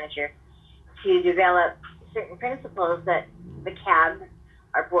practice manager to develop certain principles that the CAB,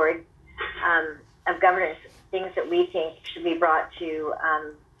 our board of governance, things that we think should be brought to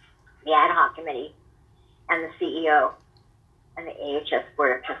the ad hoc committee and the CEO and the AHS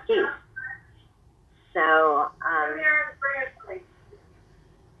Board of Trustees. So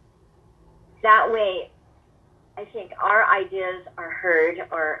that way, I think our ideas are heard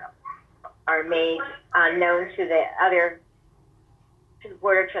or are made known to the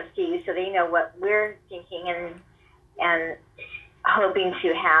Board of Trustees, so they know what we're thinking and hoping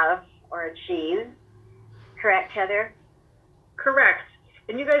to have or achieve. Correct, Heather? Correct.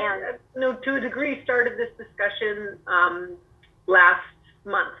 And you guys, to a degree, started this discussion last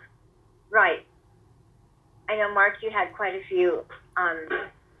month. Right. I know, Mark, you had quite a few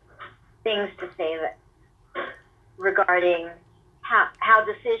things to say that regarding how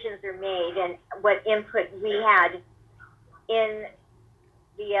decisions are made and what input we had in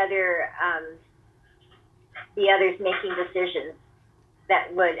the others making decisions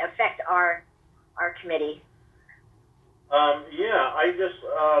that would affect our committee. yeah, I just,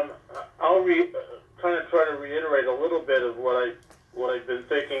 I'll kind of try to reiterate a little bit of what I've been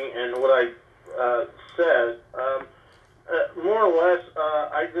thinking and what I said. More or less,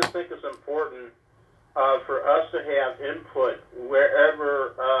 I just think it's important for us to have input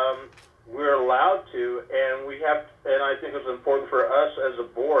wherever we're allowed to, and I think it's important for us as a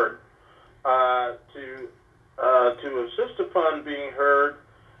board to insist upon being heard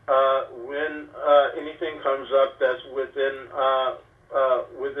when anything comes up that's within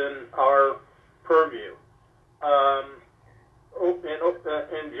our purview.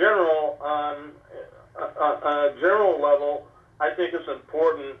 In general, on a general level, I think it's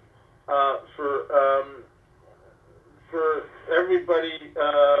important for everybody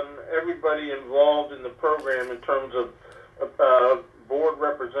involved in the program in terms of board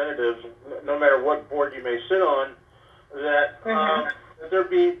representatives, no matter what board you may sit on, that there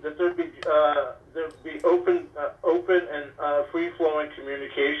be open and free flowing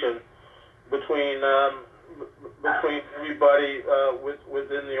communication between everybody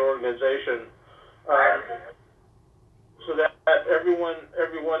within the organization, so that everyone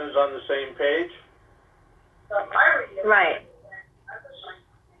is on the same page. Right.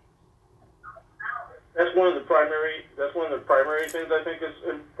 That's one of the primary things I think is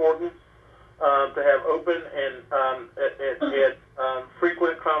important, to have open and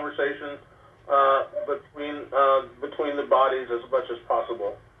frequent conversation between the bodies as much as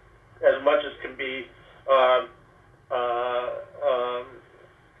possible, as much as can be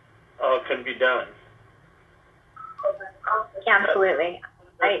done. Absolutely.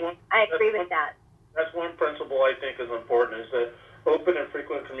 I agree with that. That's one principle I think is important, is that open and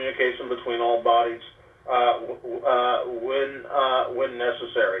frequent communication between all bodies when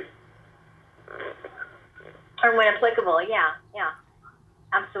necessary. Or when applicable, yeah,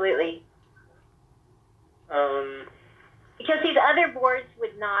 absolutely. Because these other boards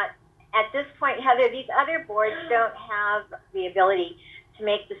would not, at this point, Heather, these other boards don't have the ability to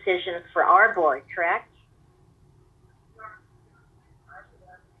make decisions for our board, correct?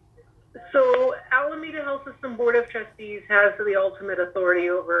 So Alameda Health System Board of Trustees has the ultimate authority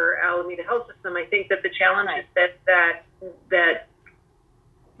over Alameda Health System. I think that the challenge is that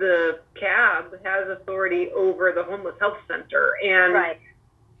the CAB has authority over the Homeless Health Center,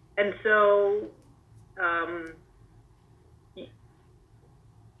 and so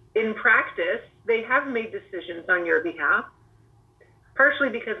in practice they have made decisions on your behalf, partially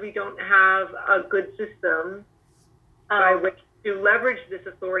because we don't have a good system by which to leverage this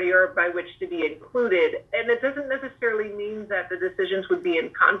authority or by which to be included. And it doesn't necessarily mean that the decisions would be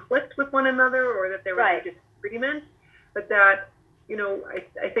in conflict with one another or that there would be disagreement, but that, you know,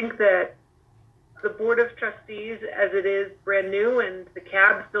 I think that the Board of Trustees, as it is brand new, and the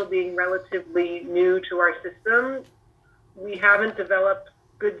CAB still being relatively new to our system, we haven't developed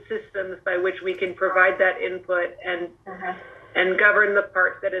good systems by which we can provide that input and govern the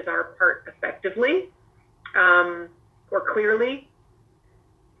part that is our part effectively. Or clearly.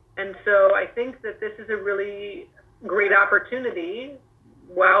 And so I think that this is a really great opportunity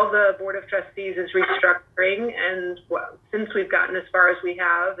while the Board of Trustees is restructuring and since we've gotten as far as we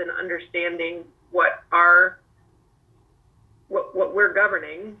have in understanding what we're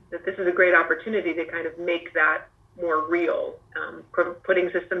governing, that this is a great opportunity to kind of make that more real, putting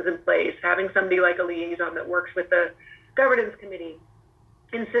systems in place, having somebody like a liaison that works with the governance committee,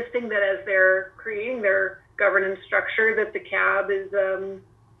 insisting that as they're creating their governance structure, that the CAB is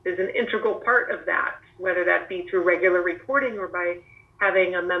an integral part of that, whether that be through regular reporting or by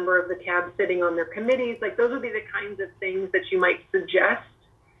having a member of the CAB sitting on their committees. Like, those would be the kinds of things that you might suggest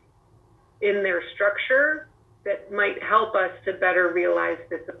in their structure that might help us to better realize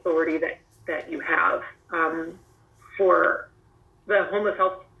this authority that you have for the Homeless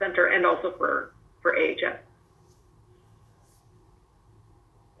Health Center and also for AHS.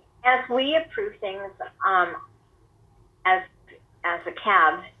 As we approve things, as a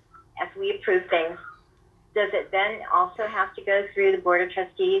CAB, as we approve things, does it then also have to go through the Board of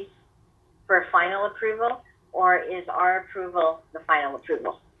Trustees for a final approval, or is our approval the final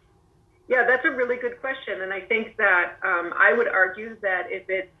approval? Yeah, that's a really good question, and I think that I would argue that if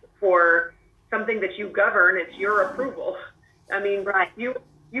it's for something that you govern, it's your approval. I mean,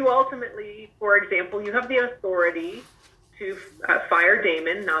 you ultimately, for example, you have the authority to fire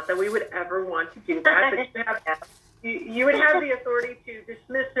Damon. Not that we would ever want to do that, but you would have the authority to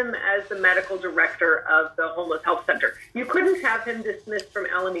dismiss him as the medical director of the Homeless Health Center. You couldn't have him dismissed from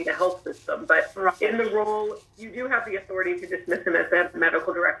Alameda Health System, but in the role, you do have the authority to dismiss him as the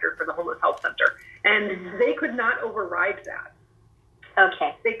medical director for the Homeless Health Center. And they could not override that.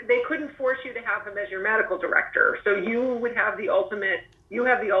 Okay. They couldn't force you to have him as your medical director. So you would have the ultimate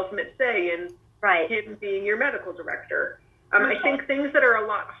say in him being your medical director. I think things that are a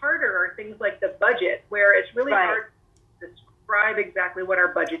lot harder are things like the budget, where it's really hard to describe exactly what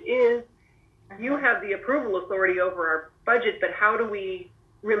our budget is. You have the approval authority over our budget, but how do we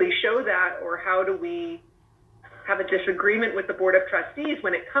really show that, or how do we have a disagreement with the Board of Trustees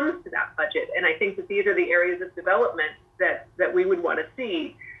when it comes to that budget? And I think that these are the areas of development that we would want to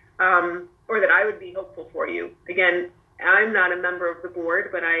see, or that I would be hopeful for you. Again, I'm not a member of the board,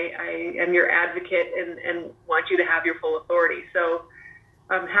 but I am your advocate and want you to have your full authority. So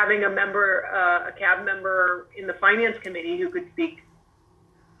having a CAB member in the finance committee who could speak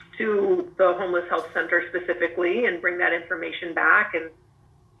to the Homeless Health Center specifically and bring that information back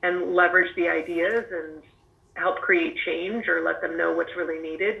and leverage the ideas and help create change or let them know what's really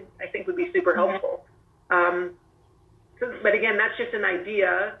needed, I think would be super helpful. But again, that's just an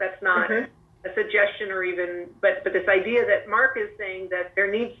idea. That's not a suggestion or even, but this idea that Mark is saying that there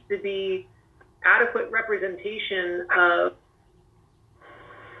needs to be adequate representation of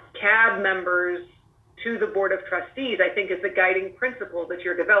CAB members to the Board of Trustees, I think is the guiding principle that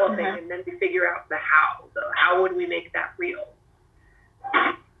you're developing, and then we figure out the how. So how would we make that real?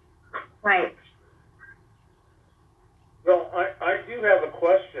 Right. Well, I do have a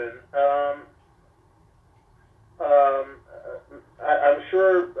question. I'm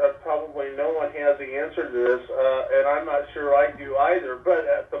sure probably no one has the answer to this, and I'm not sure I do either, but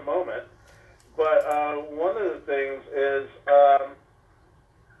at the moment. But one of the things is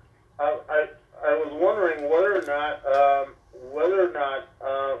I was wondering whether or not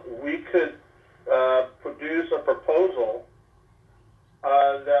we could produce a proposal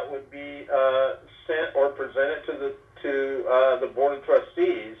that would be sent or presented to the Board of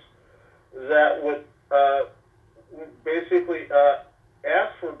Trustees that would basically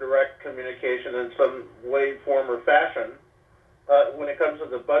ask for direct communication in some way, form, or fashion when it comes to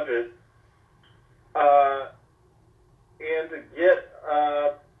the budget, and to get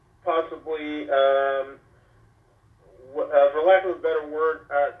possibly, for lack of a better word,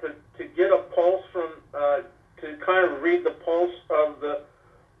 to get a pulse from, to kind of read the pulse of the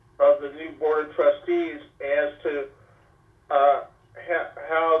new Board of Trustees as to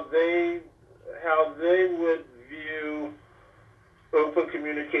how they would view open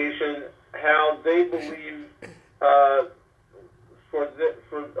communication, how they believe for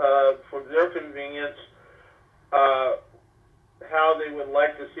their convenience, how they would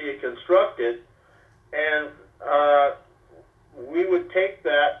like to see it constructed, and we would take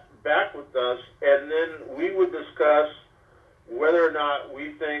that back with us, and then we would discuss whether or not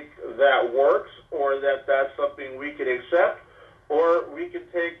we think that works, or that that's something we could accept, or we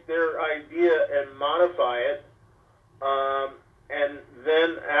could take their idea and modify it, and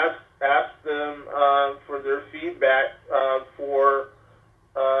then ask them for their feedback for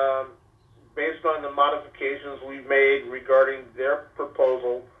based on the modifications we've made regarding their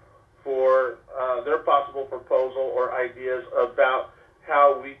proposal for their possible proposal or ideas about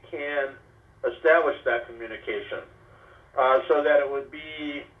how we can establish that communication, so that it would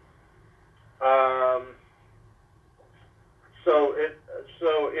be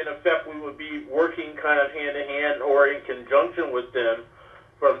so in effect we would be working kind of hand in hand or in conjunction with them.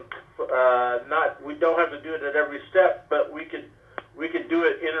 We don't have to do it at every step, but we could do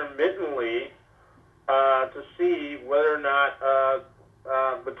it intermittently to see whether or not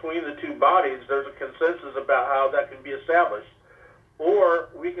between the two bodies there's a consensus about how that can be established. Or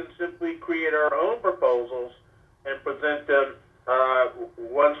we can simply create our own proposals and present them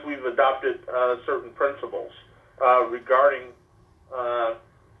once we've adopted certain principles regarding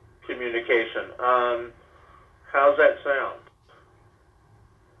communication. How's that sound?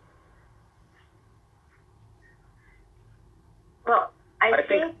 Well, I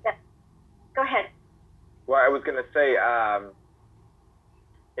think that. Go ahead. Well, I was going to say,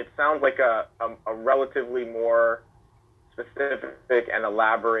 it sounds like a relatively more specific and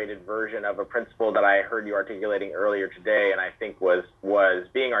elaborated version of a principle that I heard you articulating earlier today, and I think was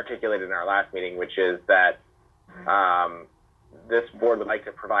being articulated in our last meeting, which is that this board would like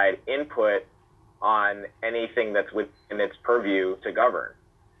to provide input on anything that's within its purview to govern.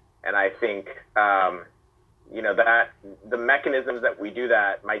 And I think, that the mechanisms that we do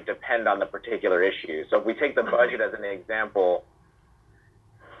that might depend on the particular issue. So if we take the budget as an example,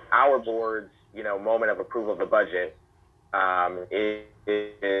 our board's, moment of approval of the budget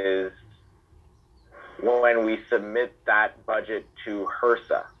is when we submit that budget to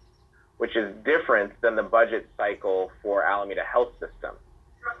HRSA, which is different than the budget cycle for Alameda Health System.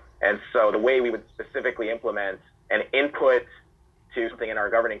 And so the way we would specifically implement an input to something in our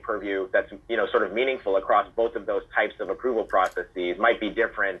governing purview that's, sort of meaningful across both of those types of approval processes might be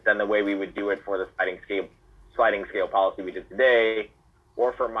different than the way we would do it for the sliding scale policy we did today,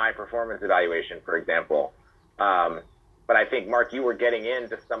 or for my performance evaluation, for example. But I think, Mark, you were getting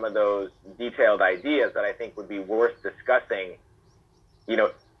into some of those detailed ideas that I think would be worth discussing,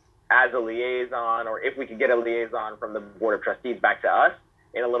 as a liaison, or if we could get a liaison from the Board of Trustees back to us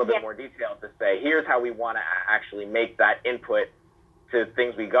in a little bit more detail to say, here's how we want to actually make that input to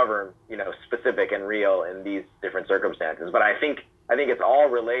things we govern, specific and real in these different circumstances. But I think it's all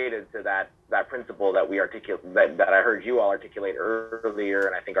related to that principle that we articulate, that I heard you all articulate earlier,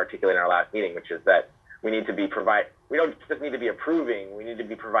 and I think articulate in our last meeting, which is that we need to be we don't just need to be approving, we need to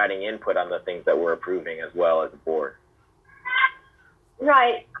be providing input on the things that we're approving as well as a board.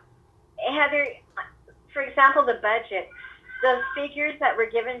 Right. Heather, for example, the budget, those figures that were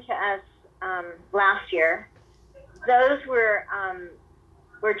given to us last year, those were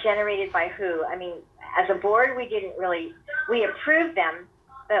generated by who? I mean, as a board, we approved them,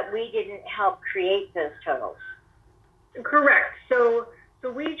 but we didn't help create those totals. Correct. So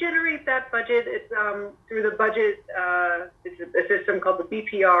we generate that budget. It's through the budget. It's a system called the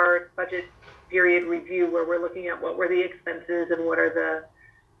BPR, budget period review, where we're looking at what were the expenses and what is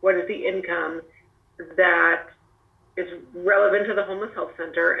the income that is relevant to the Homeless Health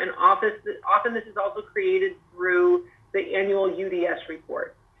Center. And often this is also created through the annual UDS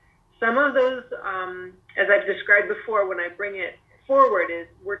report. Some of those, as I've described before, when I bring it forward, is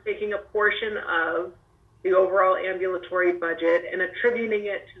we're taking a portion of the overall ambulatory budget and attributing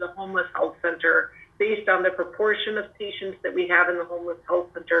it to the Homeless Health Center based on the proportion of patients that we have in the Homeless Health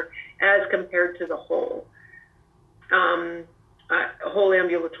Center as compared to the whole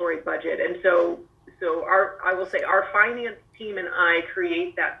ambulatory budget. And so I will say our finance team and I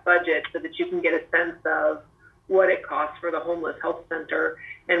create that budget so that you can get a sense of what it costs for the Homeless Health Center.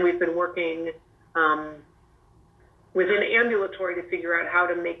 And we've been working within ambulatory to figure out how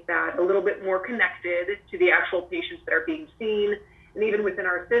to make that a little bit more connected to the actual patients that are being seen. And even within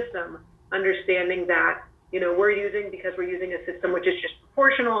our system, understanding that, we're using a system which is just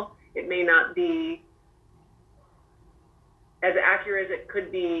proportional. It may not be as accurate as it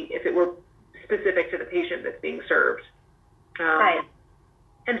could be if it were specific to the patient that's being served. Right.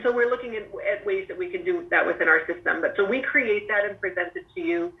 And so we're looking at ways that we can do that within our system. But so we create that and present it to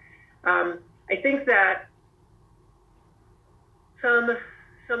you. I think that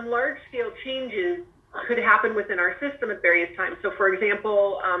some large scale changes could happen within our system at various times. So for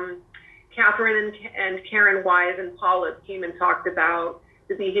example, Catherine and Karen Wise and Paula came and talked about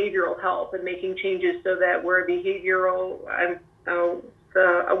the behavioral health and making changes so that we're a behavioral,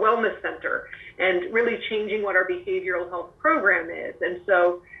 a wellness center, and really changing what our behavioral health program is. And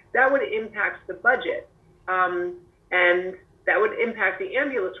so that would impact the budget, and that would impact the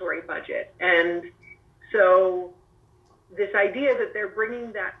ambulatory budget. And so this idea that they're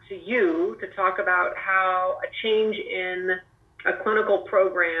bringing that to you to talk about how a change in a clinical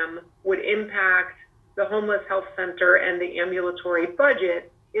program would impact the homeless health center and the ambulatory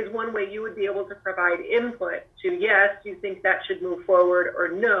budget is one way you would be able to provide input to, yes, you think that should move forward, or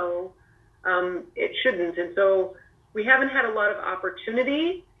no, it shouldn't. And so we haven't had a lot of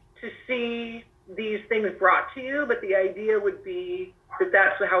opportunity to see these things brought to you, but the idea would be that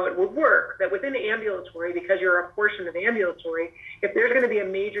that's how it would work, that within ambulatory, because you're a portion of ambulatory, if there's going to be a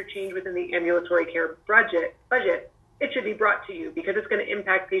major change within the ambulatory care budget, it should be brought to you because it's going to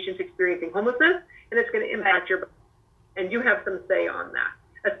impact patients experiencing homelessness, and it's going to impact your budget. And you have some say on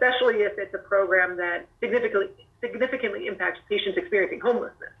that, especially if it's a program that significantly impacts patients experiencing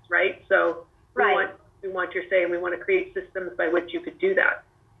homelessness, right? So we want your say, and we want to create systems by which you could do that.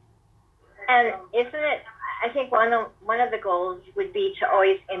 And isn't it, I think one of the goals would be to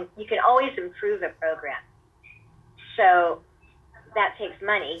always, you can always improve a program. So that takes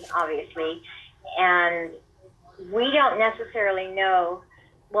money, obviously, and we don't necessarily know,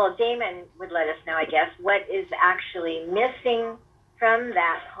 well, Damon would let us know, I guess, what is actually missing from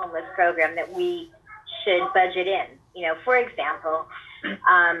that homeless program that we should budget in. You know, for example,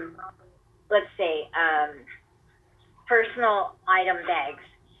 let's say personal item bags.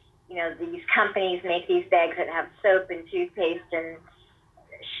 You know, these companies make these bags that have soap and toothpaste and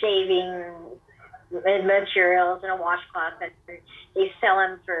shaving materials and a washcloth, and they sell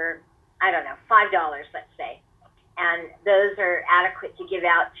them for, I don't know, $5, let's say. And those are adequate to give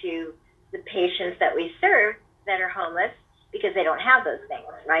out to the patients that we serve that are homeless because they don't have those things,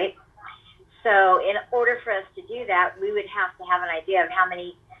 right? So in order for us to do that, we would have to have an idea of how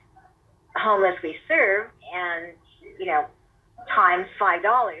many homeless we serve and, you know, times $5,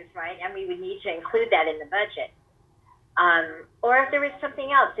 right? And we would need to include that in the budget. Or if there was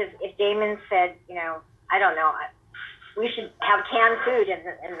something else, if Damon said, you know, I don't know, we should have canned food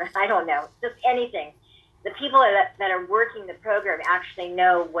and I don't know, just anything. The people that are working the program actually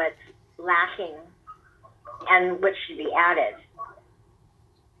know what's lacking and what should be added,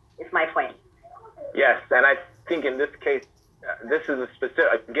 is my point. Yes, and I think in this case, this is a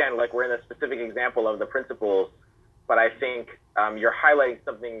specific, again, like we're in a specific example of the principles, but I think you're highlighting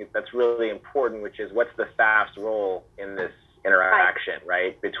something that's really important, which is what's the staff's role in this interaction,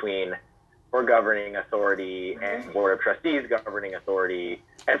 right? Between or governing authority and Board of Trustees governing authority,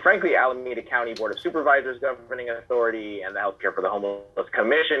 and frankly, Alameda County Board of Supervisors governing authority, and the Healthcare for the Homeless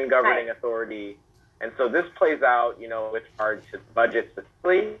Commission governing authority. And so this plays out, you know, with regard to budget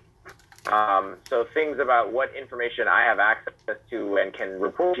specifically. So things about what information I have access to and can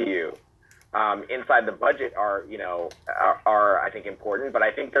report to you inside the budget are, you know, are I think important, but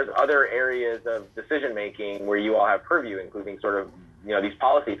I think there's other areas of decision making where you all have purview, including sort of, you know, these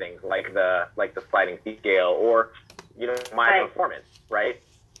policy things like the sliding fee scale or, you know, my performance, right?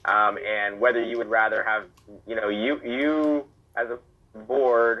 And whether you would rather have, you know, you as a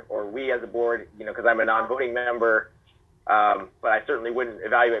board or we as a board, you know, because I'm a non-voting member, but I certainly wouldn't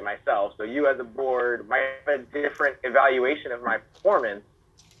evaluate myself. So you as a board might have a different evaluation of my performance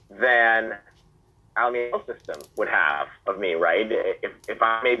than Alameda Health System would have of me, right? If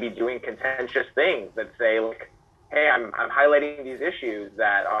I may be doing contentious things that say, like, hey, I'm highlighting these issues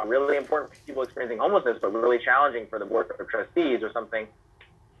that are really important for people experiencing homelessness, but really challenging for the Board of Trustees or something,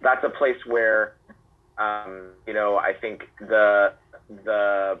 that's a place where, you know, I think the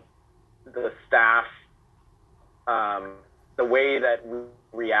staff, the way that we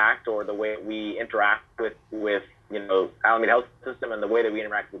react or the way we interact with you know, Alameda Health System and the way that we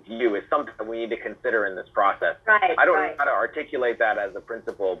interact with you is something that we need to consider in this process. Right. I don't know how to articulate that as a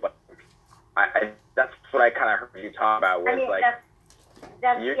principle, but that's what I kind of heard you talk about. Where it's like,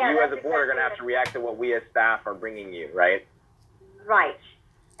 you as a board are going to have to react to what we as staff are bringing you, right? Right.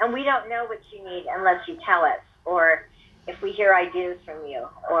 And we don't know what you need unless you tell us, or if we hear ideas from you,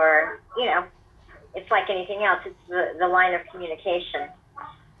 or, you know, it's like anything else. It's the line of communication.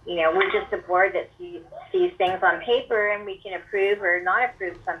 You know, we're just a board that sees things on paper and we can approve or not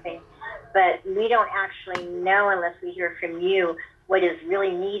approve something, but we don't actually know unless we hear from you what is really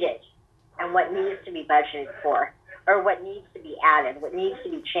needed and what needs to be budgeted for, or what needs to be added, what needs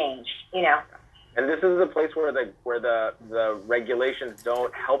to be changed, you know. And this is a place where the regulations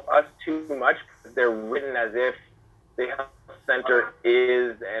don't help us too much. They're written as if the health center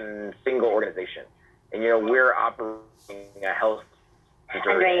is a single organization. And, we're operating a health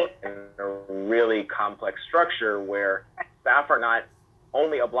center Right. in a really complex structure where staff are not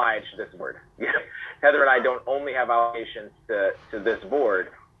only obliged to this board. Heather and I don't only have obligations to this board.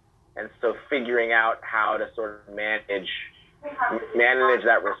 And so figuring out how to sort of manage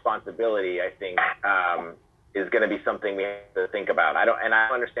that responsibility, I think, is going to be something we have to think about. I don't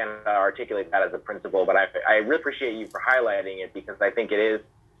understand how to articulate that as a principle, but I really appreciate you for highlighting it, because I think it is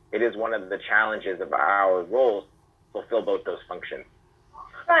one of the challenges of our roles to fulfill both those functions.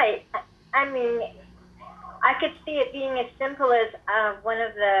 Right. I mean, I could see it being as simple as one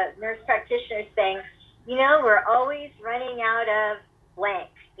of the nurse practitioners saying, we're always running out of blank.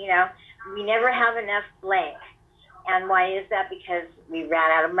 We never have enough blank. And why is that? Because we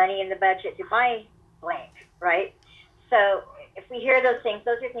ran out of money in the budget to buy blank, right? So if we hear those things,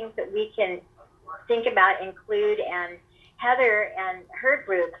 those are things that we can think about, include, and Heather and her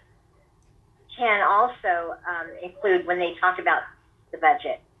group can also include when they talk about the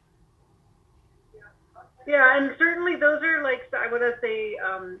budget. Yeah, and certainly those are I want to say,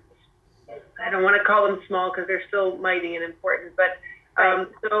 I don't want to call them small because they're still mighty and important, but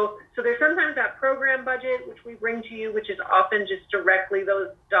so there's sometimes that program budget, which we bring to you, which is often just directly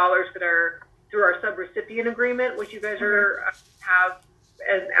those dollars that are through our subrecipient agreement, which you guys have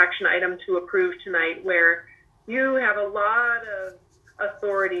as an action item to approve tonight, where you have a lot of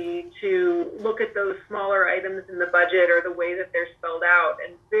authority to look at those smaller items in the budget or the way that they're spelled out,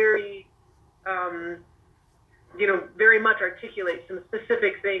 and very much articulate some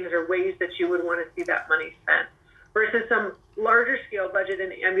specific things or ways that you would want to see that money spent, versus some larger scale budget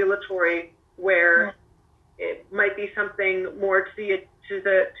in ambulatory where it might be something more to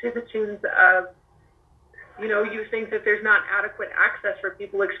the tunes of, you think that there's not adequate access for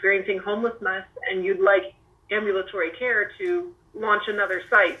people experiencing homelessness, and you'd like ambulatory care to launch another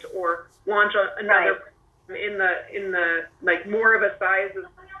site or launch another in the more of a size of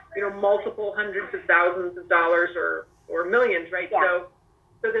multiple hundreds of thousands of dollars or millions, right? Yeah.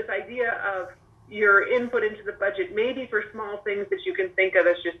 So this idea of your input into the budget, maybe for small things that you can think of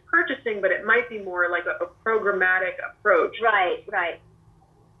as just purchasing, but it might be more like a programmatic approach. Right.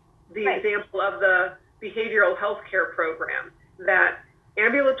 The example of the behavioral health care program, that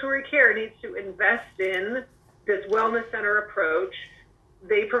ambulatory care needs to invest in this wellness center approach.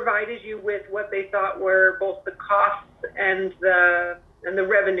 They provided you with what they thought were both the costs and the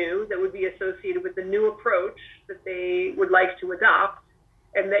revenue that would be associated with the new approach that they would like to adopt,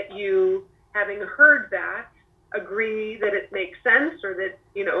 and that you, having heard that, agree that it makes sense, or that,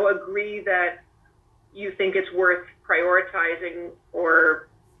 agree that you think it's worth prioritizing, or,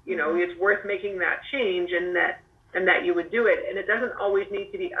 it's worth making that change, and that you would do it. And it doesn't always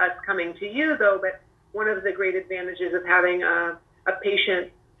need to be us coming to you, though, but one of the great advantages of having a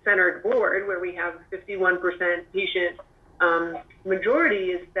patient-centered board where we have 51% patient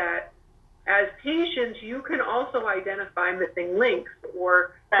majority is that as patients, you can also identify missing links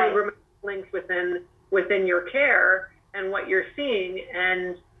or programmatic links within your care and what you're seeing,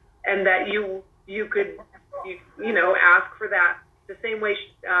 and that you could ask for that the same way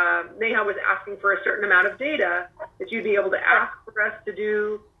Neha was asking for a certain amount of data, that you'd be able to ask for us to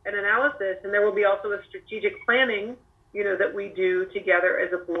do an analysis. And there will be also a strategic planning that we do together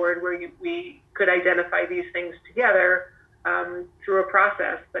as a board, where we could identify these things together through a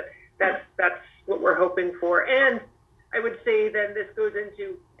process. But that's what we're hoping for. And I would say then this goes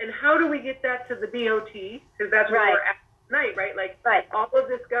into, and how do we get that to the BOT? Because that's where we're at tonight, right? All of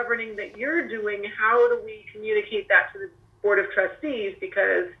this governing that you're doing, how do we communicate that to the Board of Trustees?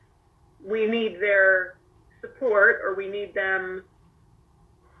 Because we need their support, or we need them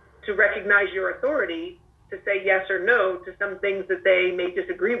to recognize your authority to say yes or no to some things that they may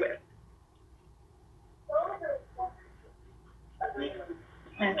disagree with.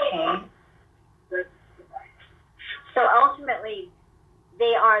 Okay. So ultimately,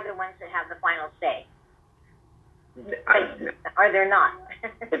 they are the ones that have the final say. Or they're not.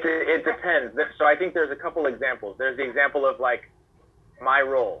 It depends. So I think there's a couple examples. There's the example of my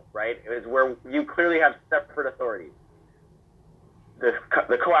role, right? Is where you clearly have separate authorities.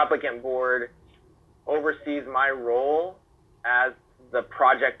 The co-applicant board oversees my role as the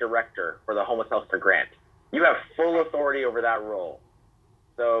project director for the Homeless Health Care Grant. You have full authority over that role.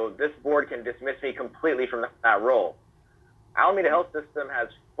 So this board can dismiss me completely from that role. Alameda Health System has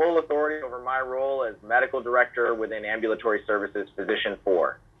full authority over my role as medical director within ambulatory services, Physician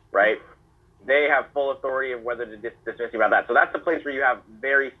 4, right? They have full authority of whether to dismiss me about that. So that's the place where you have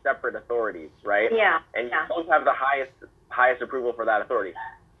very separate authorities, right? Yeah. And you both have the highest approval for that authority.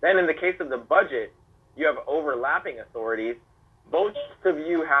 Then in the case of the budget, you have overlapping authorities both of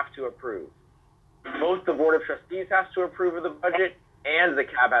you have to approve. Both the Board of Trustees has to approve of the budget and the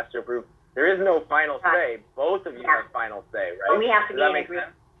CAB has to approve. There is no final say. Both of you have final say, right? Well, we have to Does be that in make agreement.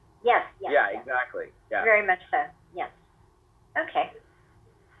 sense? Yes, yes. Yeah, yes. exactly. Yeah. Very much so, yes. Okay.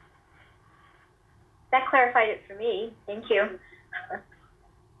 That clarified it for me. Thank you.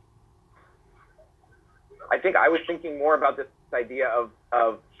 I think I was thinking more about this idea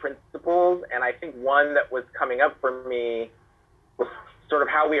of principles, and I think one that was coming up for me was sort of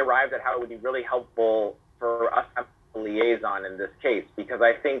how we arrived at how it would be really helpful for us to have a liaison in this case, because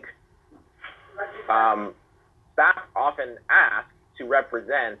I think staff often ask to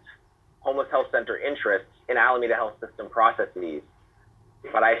represent homeless health center interests in Alameda Health System processes.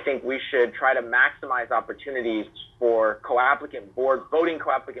 But I think we should try to maximize opportunities for voting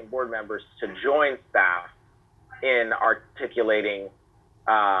co-applicant board members to join staff in articulating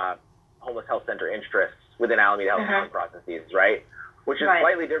homeless health center interests within Alameda Health System processes, right? Which is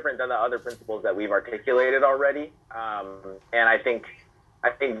slightly different than the other principles that we've articulated already. And I think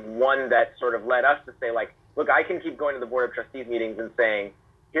one that sort of led us to say, like, look, I can keep going to the Board of Trustees meetings and saying,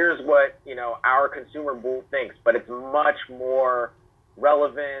 here's what, our consumer board thinks, but it's much more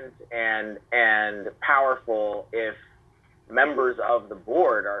relevant and powerful if members of the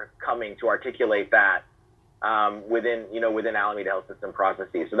board are coming to articulate that within Alameda Health System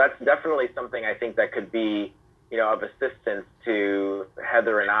processes. So that's definitely something I think that could be, of assistance to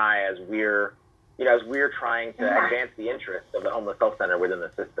Heather and I as we're trying to advance the interests of the homeless health center within the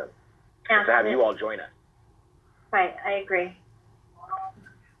system. And to have you all join us. Right, I agree.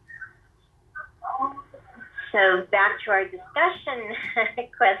 So back to our discussion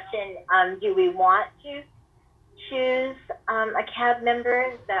question, do we want to choose a CAB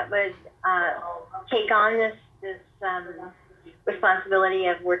member that would take on this responsibility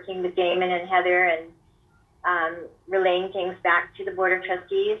of working with Damon and Heather and relaying things back to the Board of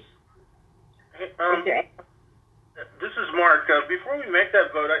Trustees? This is Mark. Before we make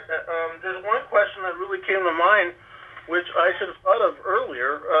that vote, there's one question that really came to mind, which I should have thought of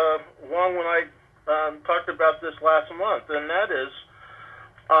earlier, along when I talked about this last month, and that is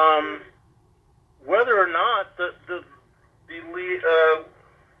whether or not there's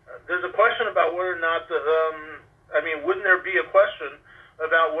a question about whether or not wouldn't there be a question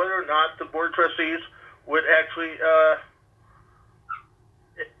about whether or not the Board of Trustees would actually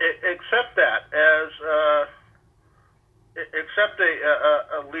accept that as accept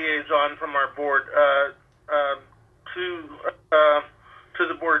a liaison from our board to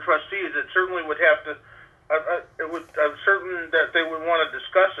the Board of Trustees? It certainly would have to. I'm certain that they would want to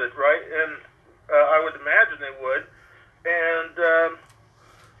discuss it, right? And I would imagine they would. And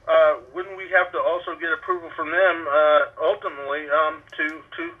wouldn't we have to also get approval from them ultimately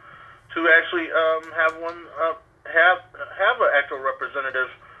to actually have one have an actual representative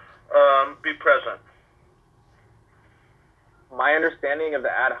be present? My understanding of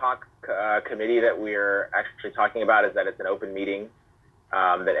the ad hoc committee that we're actually talking about is that it's an open meeting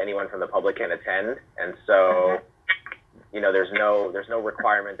that anyone from the public can attend, and so there's no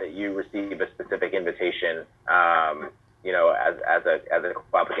requirement that you receive a specific invitation, as a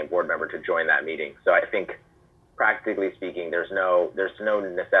applicant board member to join that meeting. So I think, practically speaking, there's no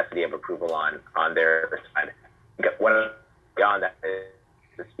necessity of approval on their side. Beyond that,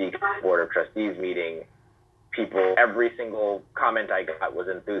 to speak at the Board of Trustees meeting, every single comment I got was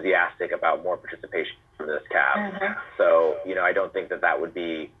enthusiastic about more participation from this CAB. So, I don't think that would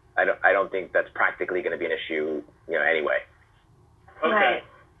be, I don't think that's practically going to be an issue, anyway. Okay. Right.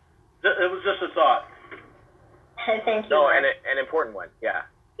 It was just a thought. Thank you. No, and an important one, yeah.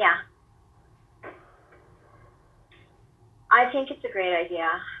 Yeah. I think it's a great idea.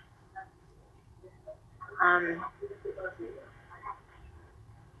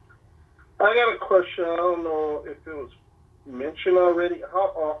 I got a question. I don't know if it was mentioned already.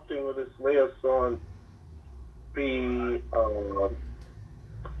 How often will this liaison be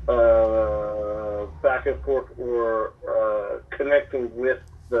back and forth or connecting with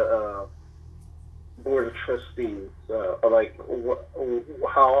the Board of Trustees?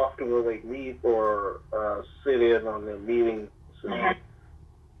 How often will they meet or sit in on their meetings?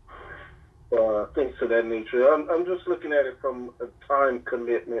 Things of that nature. I'm just looking at it from a time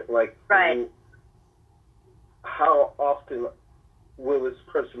commitment, right. How often will this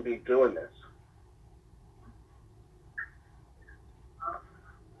person be doing this?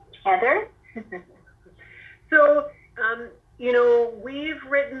 Heather? So, we've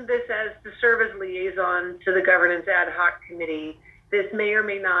written this as to serve as liaison to the governance ad hoc committee. This may or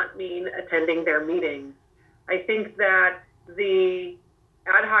may not mean attending their meetings. I think that the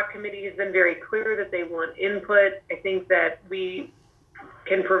ad hoc committee has been very clear that they want input. I think that we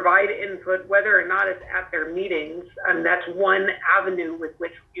can provide input whether or not it's at their meetings, and that's one avenue with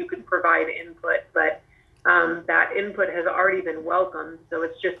which you can provide input, but that input has already been welcomed, so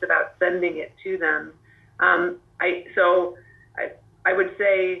it's just about sending it to them. I would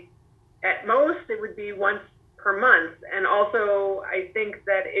say at most it would be once per month, and also I think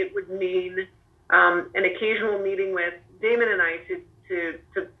that it would mean an occasional meeting with Damon and I to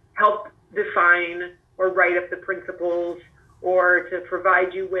help define or write up the principles, or to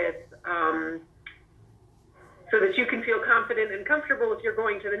provide you with, so that you can feel confident and comfortable if you're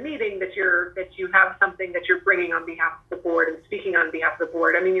going to the meeting that you have something that you're bringing on behalf of the board and speaking on behalf of the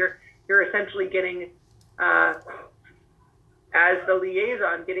board. I mean, you're essentially getting, as the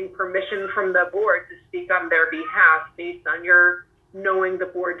liaison, getting permission from the board to speak on their behalf based on your knowing the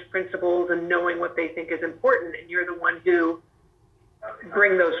board's principles and knowing what they think is important, and you're the one who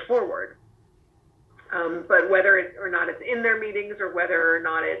bring those forward. But whether it's or not it's in their meetings, or whether or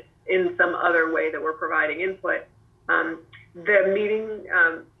not it's in some other way that we're providing input, the meeting,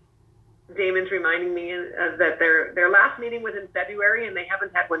 Damon's reminding me that their last meeting was in February, and they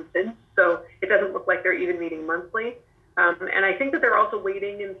haven't had one since, so it doesn't look like they're even meeting monthly. And I think that they're also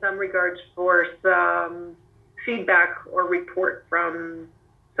waiting in some regards for some feedback or report from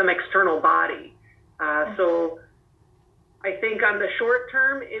some external body. So I think on the short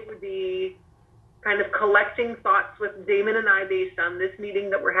term, it would be kind of collecting thoughts with Damon and I based on this meeting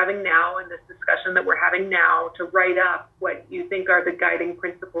that we're having now and this discussion that we're having now, to write up what you think are the guiding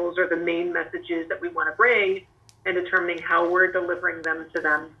principles or the main messages that we want to bring, and determining how we're delivering them to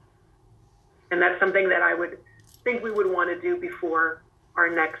them. And that's something that I would think we would want to do before our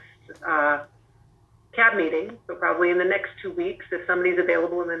next CAB meeting. So probably in the next 2 weeks, if somebody's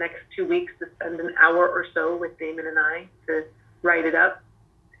available in the next 2 weeks to spend an hour or so with Damon and I to write it up,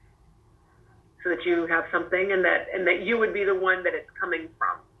 so that you have something, and that you would be the one that it's coming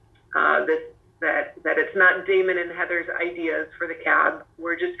from. That it's not Damon and Heather's ideas for the CAB.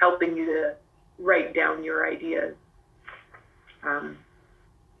 We're just helping you to write down your ideas.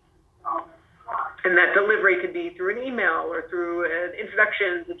 And that delivery could be through an email, or through an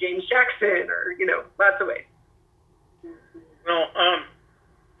introduction to James Jackson, or lots of ways. Well,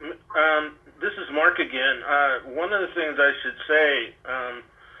 this is Mark again. One of the things I should say,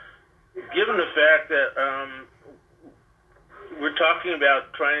 given the fact that we're talking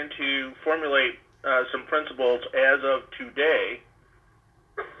about trying to formulate some principles as of today,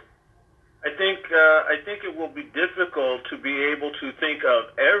 I think it will be difficult to be able to think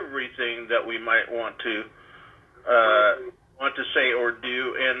of everything that we might want to say or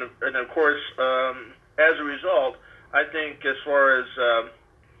do, and of course, as a result, I think as far as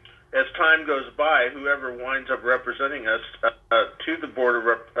time goes by, whoever winds up representing us to the board of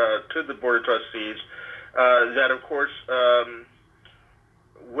trustees, that of course,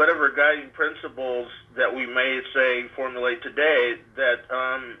 whatever guiding principles that we may say formulate today, that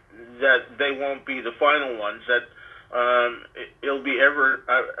they won't be the final ones. That it'll be ever.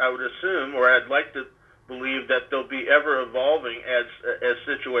 I would assume, or I'd like to believe, that they'll be ever evolving as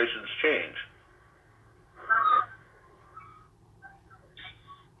situations change.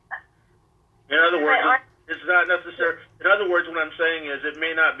 In other words, it's not necessary. In other words, what I'm saying is, it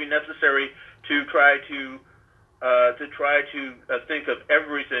may not be necessary to try to think of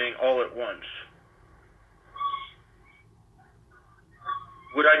everything all at once.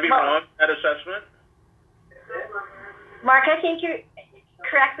 Would I be wrong in that assessment? Mark, I think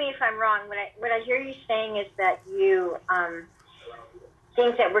correct me if I'm wrong. What I hear you saying is that you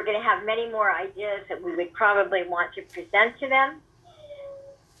think that we're going to have many more ideas that we would probably want to present to them,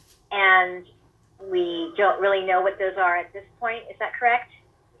 and we don't really know what those are at this point. Is that correct?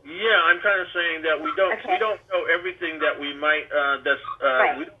 Yeah, I'm kind of saying that we don't know everything that we might.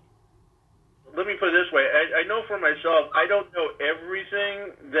 Right. Let me put it this way. I know for myself, I don't know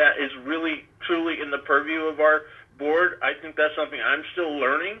everything that is really truly in the purview of our board. I think that's something I'm still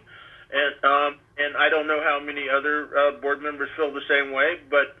learning, and I don't know how many other board members feel the same way.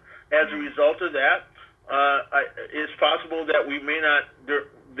 But as a result of that, it's possible that we may not.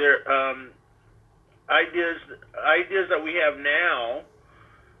 Ideas that we have now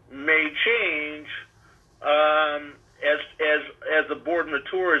may change as the board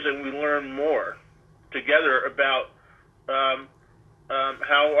matures and we learn more together about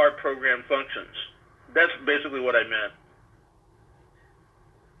how our program functions. That's basically what I meant.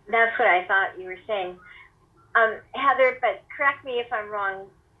 That's what I thought you were saying. Heather, but correct me if I'm wrong.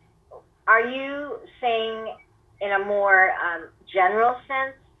 Are you saying in a more general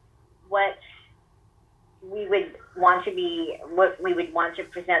sense what we would want to be, what we would want to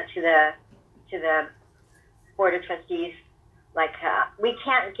present to the Board of Trustees. Like, we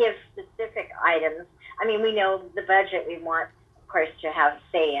can't give specific items. I mean, we know the budget we want, of course, to have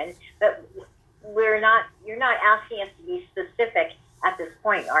say in, but you're not asking us to be specific at this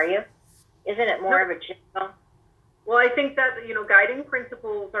point, are you? Isn't it more of a general? Well, I think that, guiding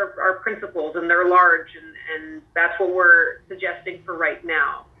principles are principles, and they're large, and that's what we're suggesting for right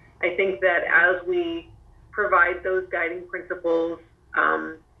now. I think that as we provide those guiding principles,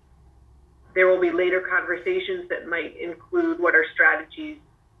 there will be later conversations that might include what are strategies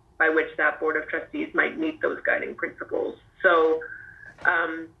by which that Board of Trustees might meet those guiding principles. So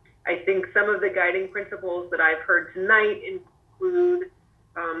I think some of the guiding principles that I've heard tonight include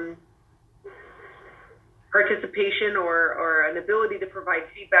participation or an ability to provide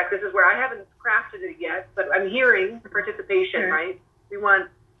feedback. This is where I haven't crafted it yet, but I'm hearing participation, right? We want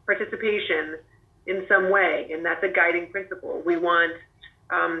participation in some way, and that's a guiding principle. We want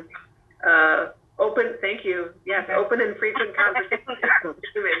open, thank you, yes, open and frequent conversations.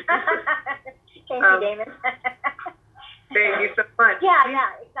 Thank you, Damon. Thank you so much. Yeah,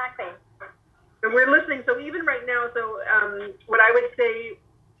 exactly. So we're listening. So even right now, what I would say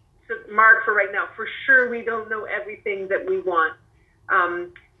to Mark for right now, for sure we don't know everything that we want,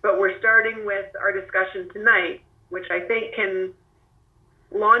 but we're starting with our discussion tonight, which I think can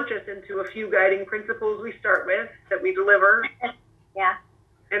launch us into a few guiding principles we start with, that we deliver. Yeah.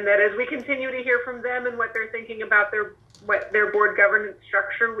 And that as we continue to hear from them and what they're thinking about their board governance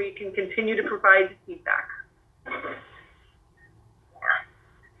structure, we can continue to provide feedback.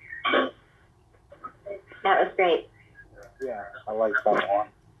 That was great. Yeah, I like that one.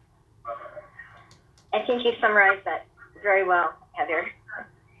 I think you summarized that very well, Heather.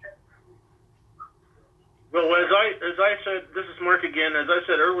 Well, as I said, this is Mark again. As I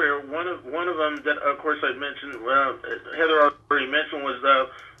said earlier, one of them that, of course, I mentioned, Heather already mentioned, was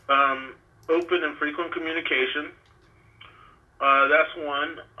open and frequent communication. That's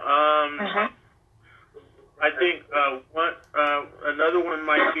one. I think another one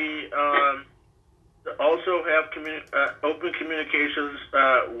might be also have open communications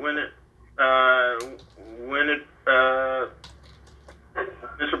when it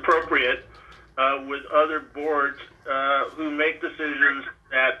is appropriate. With other boards who make decisions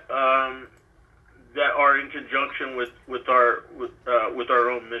that are in conjunction with our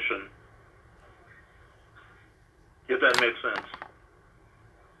own mission. If that makes sense.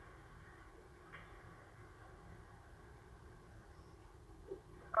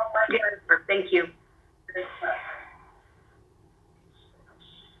 Yes, thank you.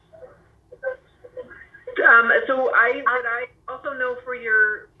 So I also know for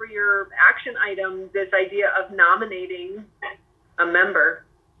your action item, this idea of nominating a member.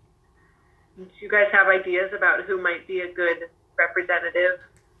 Do you guys have ideas about who might be a good representative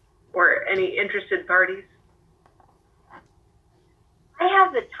or any interested parties? I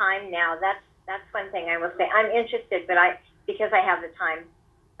have the time now. That's one thing I will say. I'm interested, but because I have the time.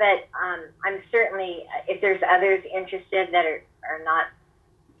 But I'm certainly, if there's others interested that are not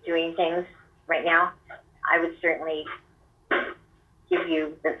doing things right now, I would certainly give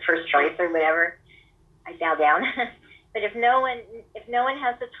you the first choice or whatever. I bow down. But if no one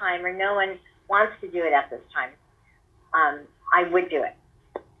has the time or no one wants to do it at this time, I would do it.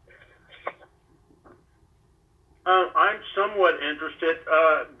 I'm somewhat interested,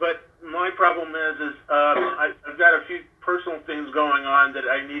 but my problem is I've got a few personal things going on that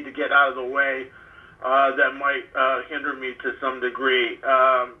I need to get out of the way that might hinder me to some degree.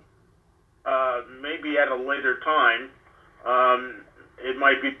 Maybe at a later time, it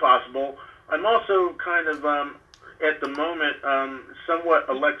might be possible. I'm also kind of, at the moment, somewhat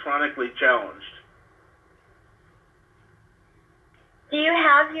electronically challenged. Do you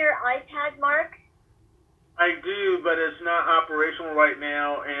have your iPad, Mark? I do, but it's not operational right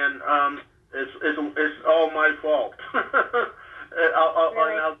now, and it's all my fault.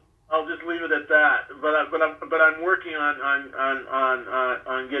 I'll just leave it at that. But I'm working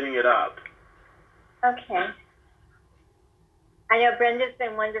on getting it up. Okay. I know Brenda's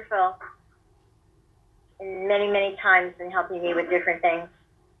been wonderful many, many times in helping me with different things.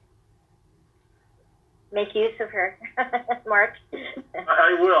 Make use of her, Mark.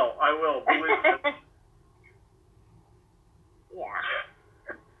 I will. Believe me. Yeah.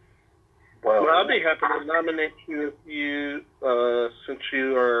 Well, I'll be happy to nominate you if you, since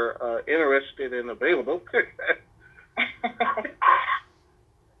you are interested and available. Okay.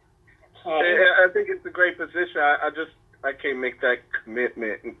 I think it's a great position. I can't make that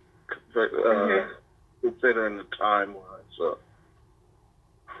commitment, considering the time wise. So.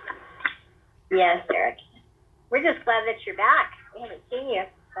 Yes, Eric. We're just glad that you're back. We haven't seen you.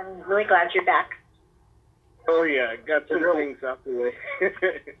 I'm really glad you're back. Oh yeah, got some things out the way.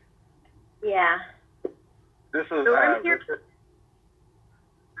 Yeah. This is So Richard.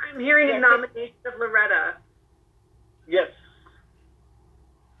 I'm hearing a Yes. nomination of Loretta. Yes.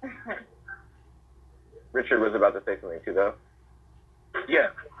 Richard was about to say something too, though.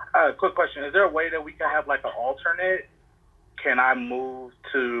 Yeah. Quick question. Is there a way that we can have like an alternate? Can I move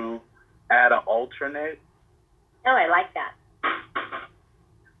to add an alternate? Oh, I like that.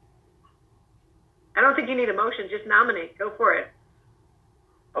 I don't think you need a motion, just nominate, go for it.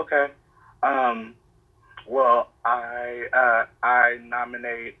 Okay. Well, I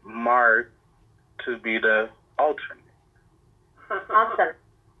nominate Mark to be the alternate. Awesome.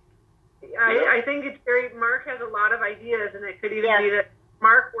 I think it's Mark has a lot of ideas, and it could even Yes. be that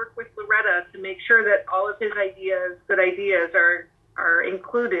Mark worked with Loretta to make sure that all of his good ideas are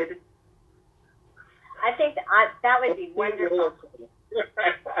included. I think that would be wonderful.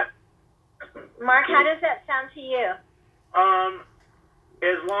 Mark, how does that sound to you?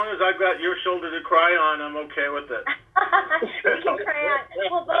 As long as I've got your shoulder to cry on, I'm okay with it. We can cry on.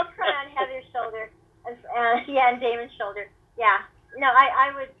 We'll both cry on Heather's shoulder, and Damon's shoulder. Yeah. No,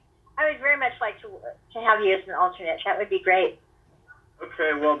 I would very much like to have you as an alternate. That would be great.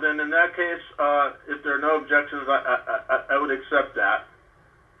 Okay, well then, in that case, if there are no objections, I would accept that.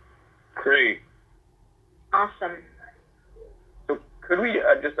 Great. Awesome. So could we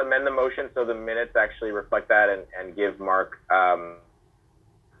just amend the motion so the minutes actually reflect that and give Mark some,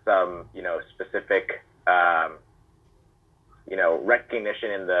 specific,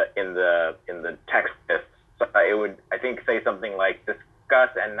 recognition in the text list? So it would, I think, say something like discuss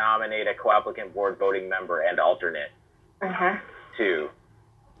and nominate a co-applicant board voting member and alternate too.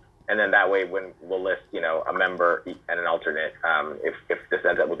 And then that way, when we'll list, a member and an alternate, if this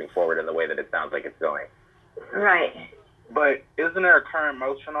ends up moving forward in the way that it sounds like it's going. Right. But isn't there a current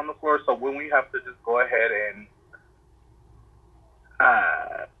motion on the floor? So when we have to just go ahead and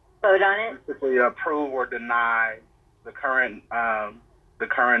Vote on it. basically approve or deny the current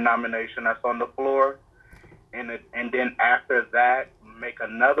nomination that's on the floor, and then after that make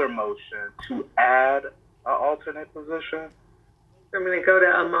another motion to add an alternate position. I'm going to go to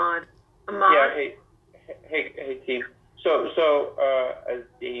Ahmad. Yeah, hey, team. So, as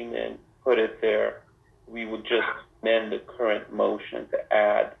Damon put it there, we would just amend the current motion to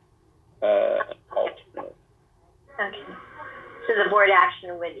add an alternate. Okay. So the board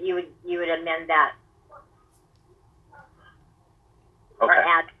action you would amend that or Okay.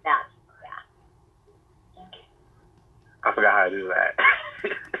 add that. Yeah. I forgot how to do that.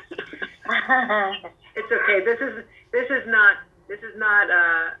 Okay. It's okay. This is not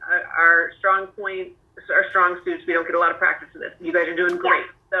our strong point, our strong suits. We don't get a lot of practice in this. You guys are doing great.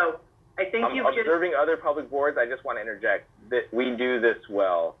 So I think you've just Observing other public boards, I just want to interject that we do this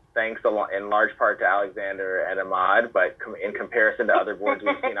well, thanks in large part to Alexander and Ahmad, but in comparison to other boards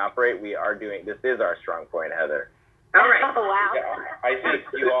we've seen operate, this is our strong point, Heather. all right. Oh, wow. Yeah, I think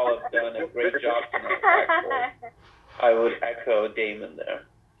you all have done a great job tonight. I would echo Damon there.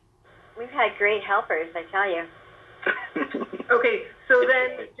 We've had great helpers, I tell you. Okay, so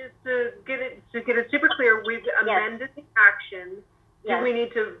then just to get it super clear, we've amended the action. Yes. Do we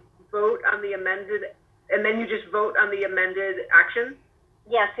need to vote on the amended, and then you just vote on the amended action?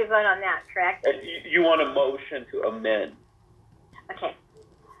 Yes, we vote on that, correct? And you want a motion to amend? Okay.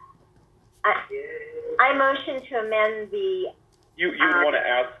 I motion to amend the. You would want to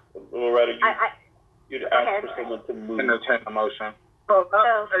ask Loretta. You'd ask okay. for someone to move. Entertain the motion.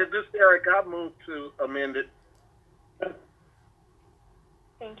 Oh, this Eric, I moved to amend it.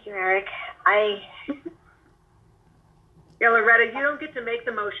 Thank you, Eric. Yeah, Loretta, you don't get to make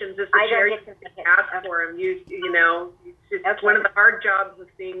the motions as the I chair. don't get to make it. Ask Okay. for them. It's one of the hard jobs of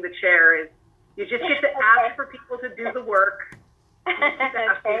being the chair is you just get to ask for people to do the work.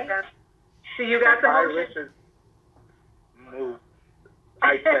 Okay. So you got the Hi, motion. Richard. Move.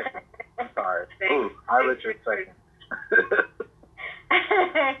 I second. Sorry. Ooh, hi, Richard. Second.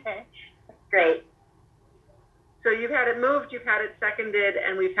 Great. So you've had it moved, you've had it seconded,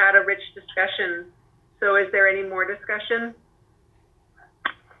 and we've had a rich discussion. So is there any more discussion?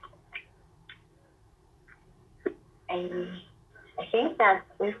 I think that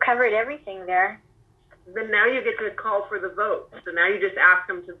we've covered everything there. Then now you get to call for the vote. So now you just ask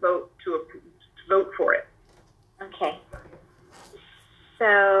them to vote to vote for it. Okay.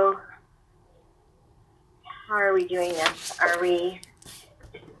 So, how are we doing this? How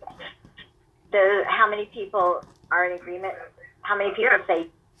many people are in agreement? How many people say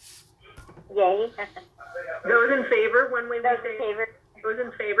yay? Those in favor, one way we Those in say, favor? those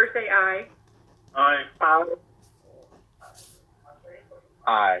in favor say aye. Aye.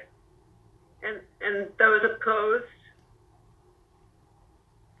 Aye. And those opposed?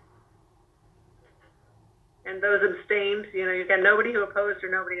 And those abstained, you've got nobody who opposed or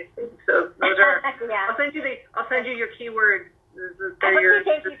nobody abstained. So those are, Yeah. I'll send you your keywords. Thank They're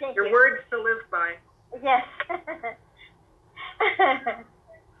you. your words to live by. Yes.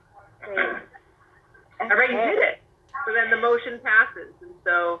 Great. All right, you did it. So then the motion passes. And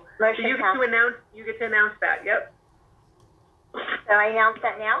so Motion you get passes. to announce that. Yep. So I announce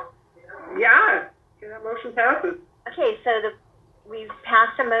that now? Yeah. That motion passes. Okay, so we've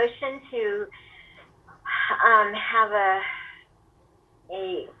passed a motion to have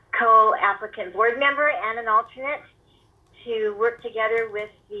a co-applicant board member and an alternate to work together with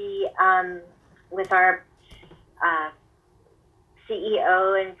with our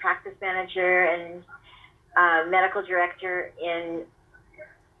CEO and practice manager and medical director in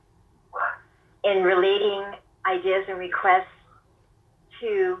relating ideas and requests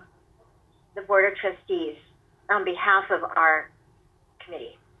to the Board of Trustees on behalf of our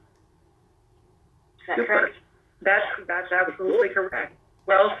committee. Is that Super. correct? That's absolutely correct.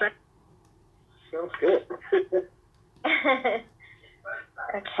 Well said. Sounds good.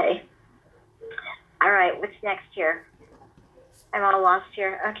 Okay. All right, what's next here? I'm all lost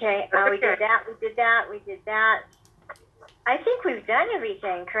here. Okay, we did that. I think we've done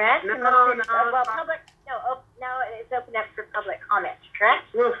everything, correct? No, Now it's open up for public comment, correct?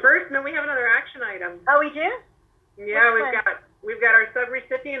 Well, first, we have another action item. Oh, we do? Yeah, Which we've got our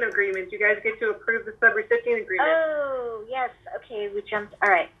subrecipient agreement. You guys get to approve the subrecipient agreement. Oh, yes. Okay, we jumped. All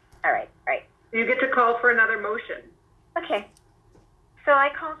right. You get to call for another motion. Okay. So I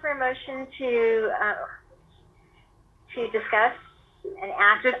call for a motion to discuss and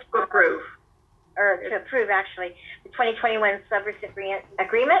act Just to approve. or to approve actually the 2021 subrecipient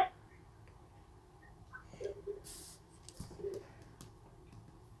agreement.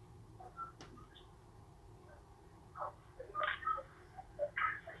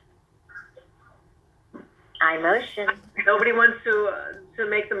 I motion. Nobody wants to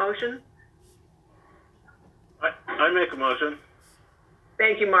make the motion? I make a motion.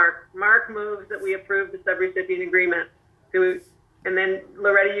 Thank you, Mark. Mark moves that we approve the subrecipient agreement. And then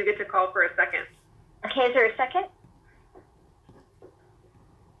Loretta, you get to call for a second. Okay, is there a second?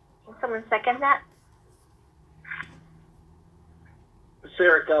 Can someone second that?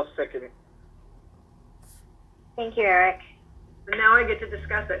 Sarah, I'll second it. Thank you, Eric. And now I get to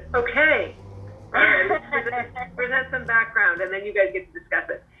discuss it. Okay. All right, let's present some background, and then you guys get to discuss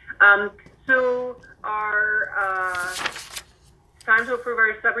it. So it's time to approve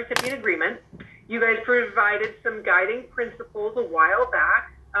our subrecipient agreement. You guys provided some guiding principles a while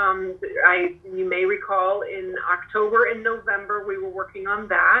back. You may recall in October and November we were working on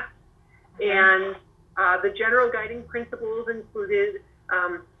that, and the general guiding principles included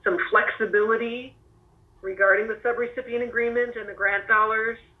some flexibility regarding the subrecipient agreement and the grant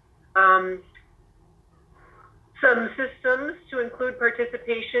dollars. Some systems to include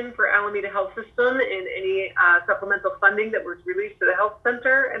participation for Alameda Health System in any supplemental funding that was released to the health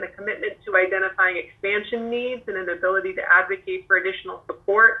center, and a commitment to identifying expansion needs and an ability to advocate for additional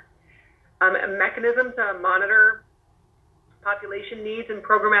support. A mechanism to monitor population needs and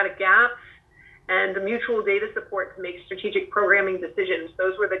programmatic gaps, and the mutual data support to make strategic programming decisions.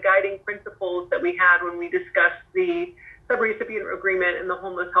 Those were the guiding principles that we had when we discussed the subrecipient agreement and the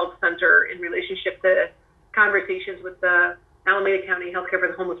Homeless Health Center in relationship to conversations with the Alameda County Healthcare for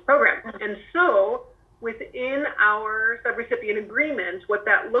the Homeless program. And so within our subrecipient agreement, what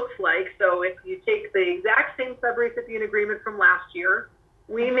that looks like, so if you take the exact same subrecipient agreement from last year,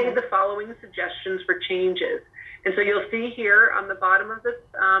 we made the following suggestions for changes. And so you'll see here on the bottom of the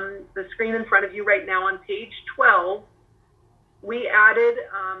screen in front of you right now on page 12, we added,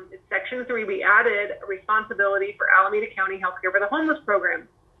 it's section 3, we added a responsibility for Alameda County Healthcare for the Homeless program.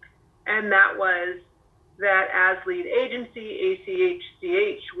 And that was that as lead agency,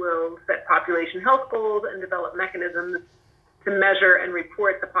 ACHCH will set population health goals and develop mechanisms to measure and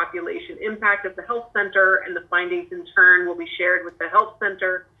report the population impact of the health center, and the findings in turn will be shared with the health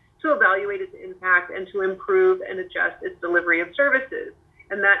center to evaluate its impact and to improve and adjust its delivery of services.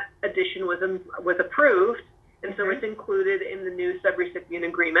 And that addition was approved, and so it's included in the new subrecipient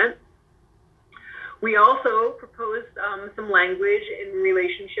agreement. We also proposed some language in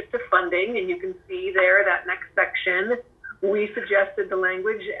relationship to funding, and you can see there that next section, we suggested the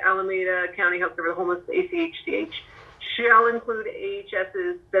language Alameda County Healthcare for the Homeless, ACHCH, shall include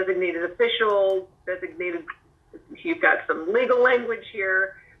AHS's designated official, you've got some legal language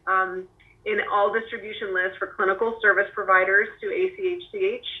here, in all distribution lists for clinical service providers to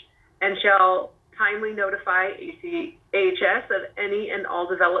ACHCH, and shall timely notify AHS of any and all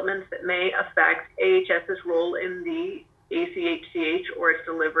developments that may affect AHS's role in the ACHCH or its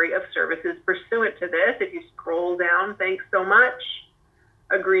delivery of services pursuant to this. If you scroll down, thanks so much.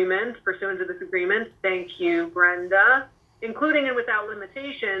 Agreement, pursuant to this agreement, thank you, Brenda, including and without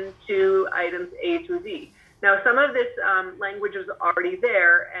limitation to items A through Z. Now, some of this language is already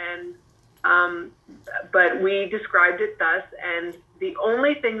there, but we described it thus, and the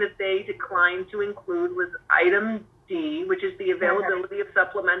only thing that they declined to include was item D, which is the availability of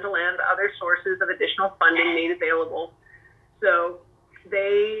supplemental and other sources of additional funding made available. So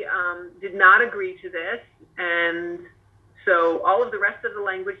they did not agree to this, and so all of the rest of the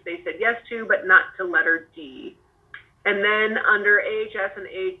language they said yes to, but not to letter D. And then under AHS and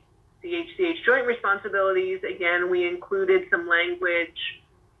ACHCH joint responsibilities, again, we included some language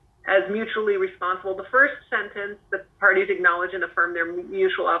as mutually responsible. The first sentence, the parties acknowledge and affirm their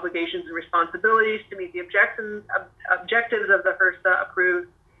mutual obligations and responsibilities to meet the objectives of the HRSA approved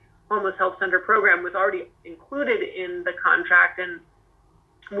Homeless Health Center program was already included in the contract, and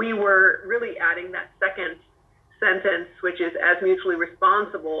we were really adding that second sentence, which is as mutually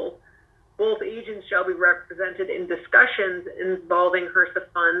responsible. Both agents shall be represented in discussions involving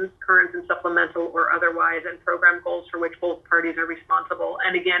HRSA funds, current and supplemental or otherwise, and program goals for which both parties are responsible.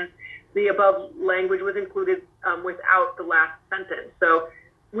 And again, the above language was included without the last sentence. So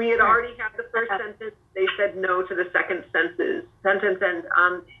we had already had the first sentence. They said no to the second sentence.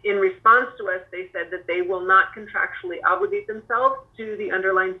 And in response to us, they said that they will not contractually obligate themselves to the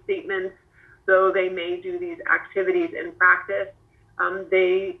underlying statements, though they may do these activities in practice.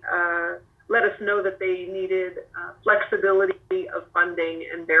 They let us know that they needed flexibility of funding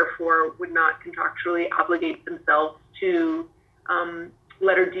and therefore would not contractually obligate themselves to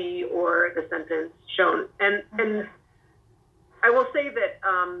letter D or the sentence shown. And I will say that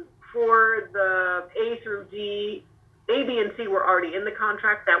for the A through D, A, B, and C were already in the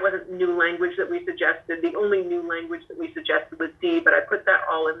contract. That wasn't new language that we suggested. The only new language that we suggested was D, but I put that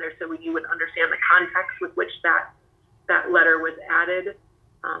all in there so you would understand the context with which that letter was added.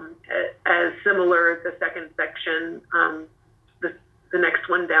 As similar, the second section, the next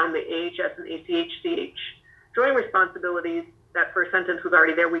one down, the AHS and ACHCH joint responsibilities, that first sentence was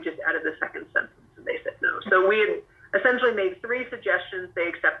already there. We just added the second sentence and they said no. So we had essentially made three suggestions. They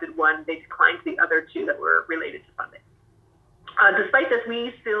accepted one. They declined the other two that were related to funding. Despite this,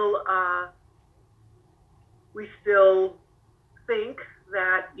 we still think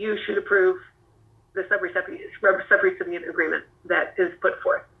that you should approve the subrecipient agreement that is put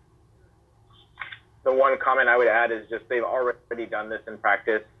forth. The one comment I would add is just they've already done this in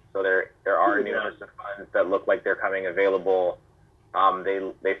practice. So there are new funds that look like they're coming available.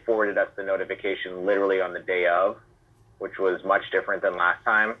 They forwarded us the notification literally on the day of, which was much different than last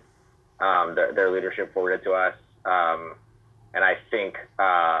time. Their leadership forwarded to us. And I think,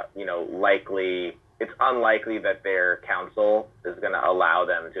 likely, it's unlikely that their council is going to allow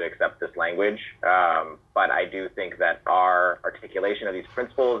them to accept this language. But I do think that our articulation of these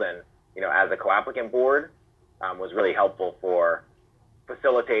principles and, as a co-applicant board was really helpful for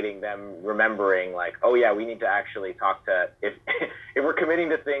facilitating them remembering like, oh yeah, we need to actually talk to, if we're committing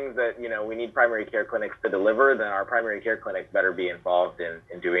to things that, we need primary care clinics to deliver, then our primary care clinics better be involved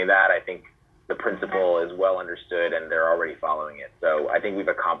in doing that. I think the principle is well understood and they're already following it. So I think we've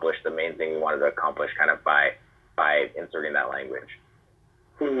accomplished the main thing we wanted to accomplish kind of by inserting that language.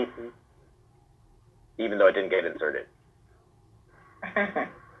 Mm-hmm. Even though it didn't get inserted.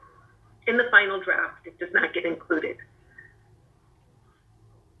 In the final draft, it does not get included.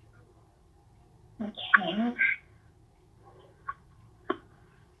 Okay.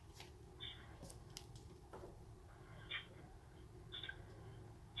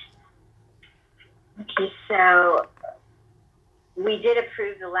 Okay, so we did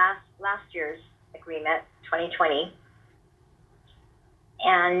approve the last year's agreement, 2020,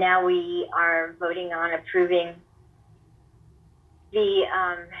 and now we are voting on approving the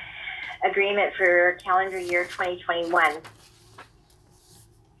agreement for calendar year 2021.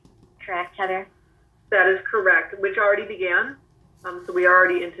 Correct, Heather? That is correct, which already began. So we are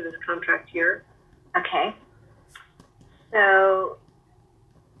already into this contract year. Okay. So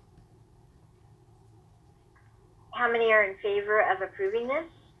how many are in favor of approving this?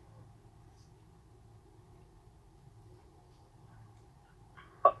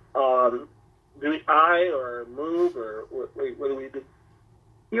 Do we aye or move or what do we do?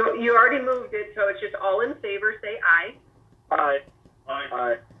 You already moved it, so it's just all in favor, say aye. Aye. Aye.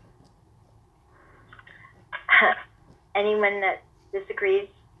 Aye. Anyone that disagrees?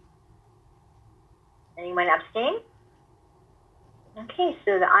 Anyone abstain? Okay,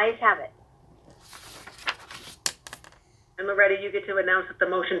 so the ayes have it. And Loretta, you get to announce that the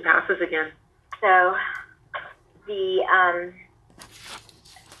motion passes again. So we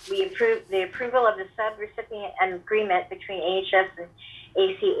approve the approval of the subrecipient agreement between AHS and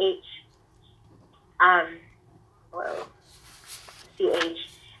ACH, CH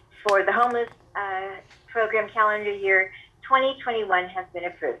for the homeless program calendar year 2021 has been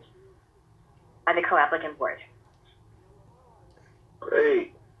approved by the co-applicant board.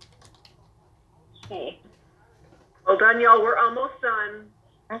 Great. Okay. Well done, y'all. We're almost done.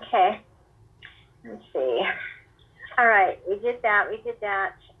 Okay. Let's see. All right, we did that.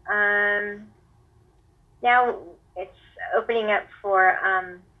 Now it's opening up for,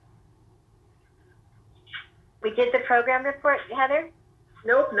 we did the program report, Heather?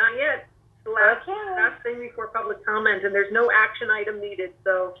 Nope, not yet. The last thing before public comment, and there's no action item needed,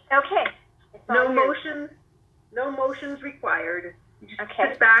 so Okay. It's all yours. No motions required. You just Okay.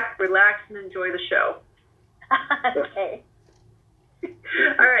 sit back, relax, and enjoy the show. Okay.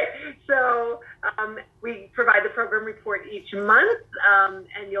 All right, so we provide the program report each month,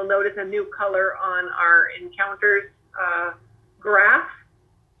 and you'll notice a new color on our encounters graph.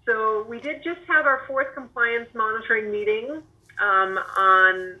 So we did just have our fourth compliance monitoring meeting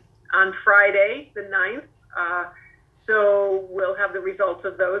on Friday, the 9th. So we'll have the results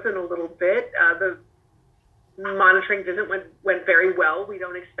of those in a little bit. The monitoring visit went very well. We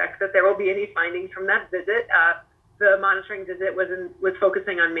don't expect that there will be any findings from that visit. The monitoring visit was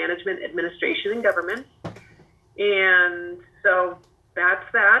focusing on management, administration, and government. And so that's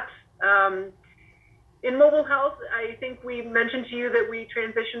that. In mobile health, I think we mentioned to you that we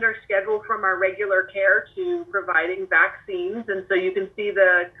transitioned our schedule from our regular care to providing vaccines. And so you can see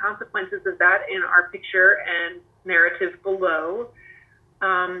the consequences of that in our picture and narrative below.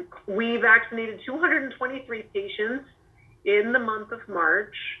 We vaccinated 223 patients in the month of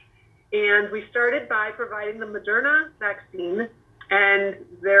March. And we started by providing the Moderna vaccine, and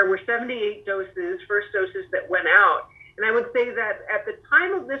there were 78 first doses that went out. And I would say that at the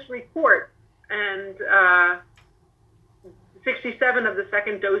time of this report, and 67 of the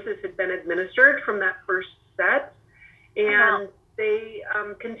second doses had been administered from that first set, and they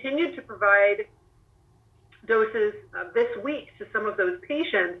continued to provide doses this week to some of those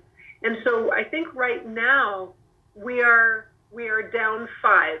patients. And so I think right now we are down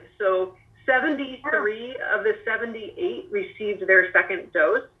 5. So 73 of the 78 received their second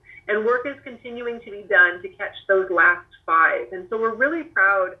dose, and work is continuing to be done to catch those last 5. And so we're really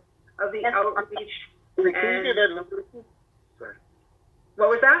proud of the outreach. Can you get that number? Sorry. What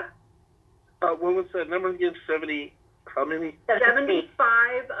was that? What was that number again? 70, how many?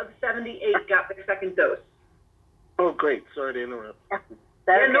 75 of 78 got their second dose. Oh, great. Sorry to interrupt.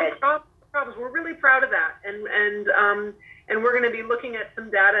 Yeah, no problems. We're really proud of that. And we're going to be looking at some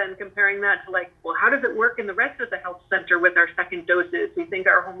data and comparing that to how does it work in the rest of the health center with our second doses? We think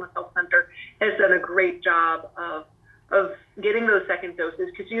our homeless health center has done a great job of getting those second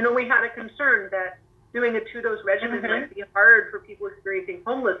doses, because, we had a concern that doing a 2-dose regimen might be hard for people experiencing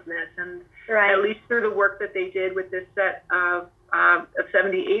homelessness. And at least through the work that they did with this set of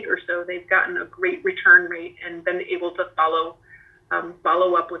 78 or so, they've gotten a great return rate and been able to follow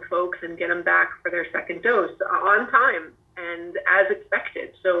up with folks and get them back for their second dose on time and as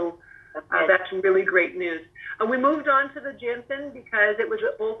expected. So that's really great news. We moved on to the Janssen because it was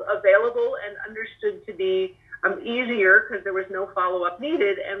both available and understood to be easier because there was no follow-up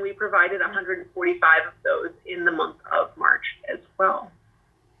needed, and we provided 145 of those in the month of March as well.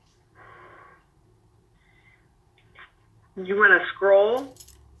 You want to scroll,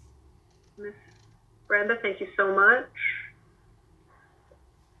 Miss Brenda? Thank you so much.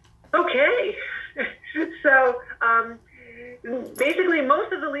 Okay, so basically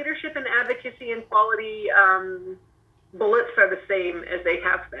most of the leadership and advocacy and quality bullets are the same as they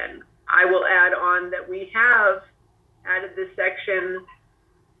have been. I will add on that we have added this section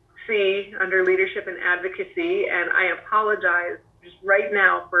C under leadership and advocacy, and I apologize just right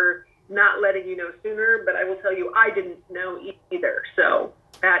now for not letting you know sooner, but I will tell you I didn't know either. So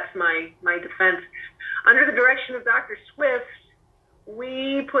that's my defense. Under the direction of Dr. Swift,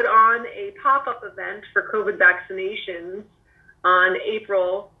 we put on a pop-up event for COVID vaccinations on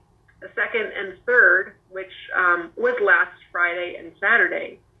April 2nd and 3rd, which was last Friday and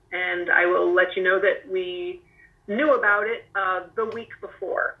Saturday. And I will let you know that we knew about it the week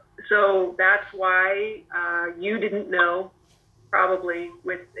before. So that's why you didn't know, probably.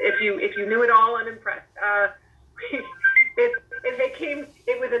 If you knew it all, I'm impressed.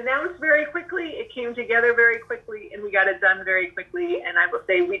 It was announced very quickly, it came together very quickly, and we got it done very quickly. And I will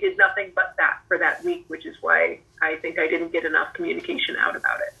say we did nothing but that for that week, which is why I think I didn't get enough communication out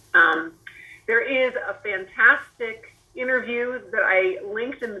about it. There is a fantastic interview that I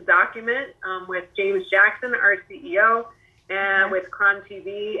linked in the document with James Jackson, our CEO, and with Cron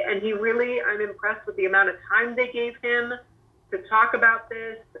TV. And I'm impressed with the amount of time they gave him to talk about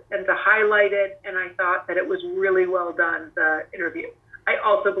this and to highlight it. And I thought that it was really well done, the interview. I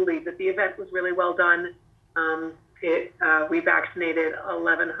also believe that the event was really well done. We vaccinated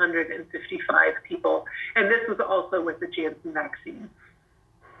 1,155 people, and this was also with the Janssen vaccine.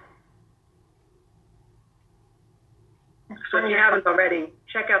 So if you haven't already,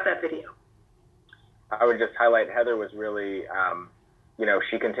 check out that video. I would just highlight Heather was really,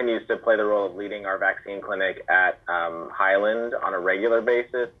 she continues to play the role of leading our vaccine clinic at Highland on a regular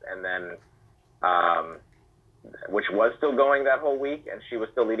basis, and then which was still going that whole week, and she was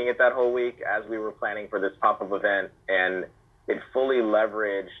still leading it that whole week as we were planning for this pop-up event. And it fully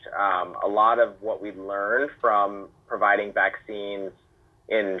leveraged a lot of what we learned from providing vaccines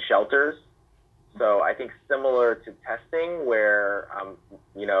in shelters. So I think similar to testing, where,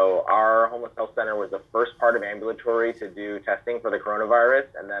 our homeless health center was the first part of ambulatory to do testing for the coronavirus,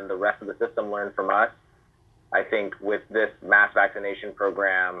 and then the rest of the system learned from us. I think with this mass vaccination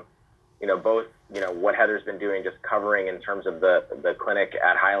program, both, what Heather's been doing, just covering in terms of the clinic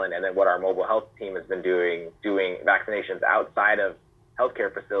at Highland, and then what our mobile health team has been doing vaccinations outside of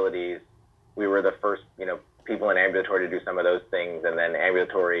healthcare facilities. We were the first, people in ambulatory to do some of those things, and then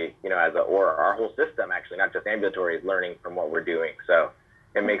ambulatory, or our whole system, actually, not just ambulatory, is learning from what we're doing. So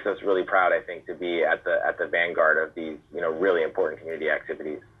it makes us really proud, I think, to be at the vanguard of these, really important community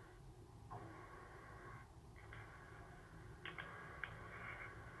activities.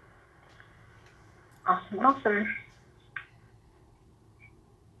 Awesome.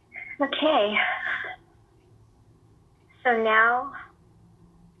 Okay. So now,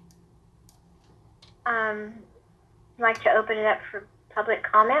 I'd like to open it up for public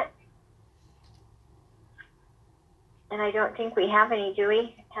comment. And I don't think we have any, do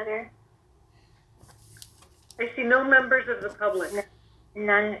we, Heather? I see no members of the public.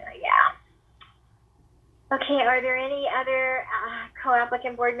 None, yeah. Okay, are there any other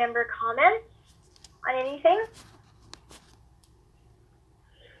co-applicant board member comments on anything?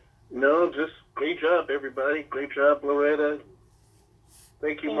 No, just great job, everybody. Great job, Loretta.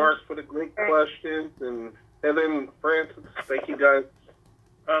 Thank you, Mark, for the great questions, and Heather and Francis. Thank you, guys.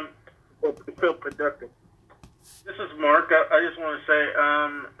 It felt productive. This is Mark. I just want to say,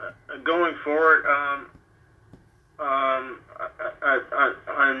 going forward, I'm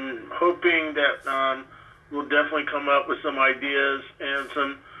hoping that we'll definitely come up with some ideas and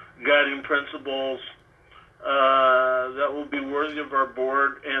some guiding principles that will be worthy of our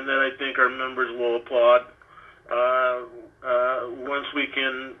board, and that I think our members will applaud once we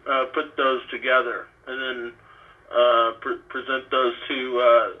can put those together, and then present those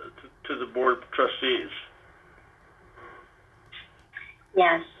to the board of trustees.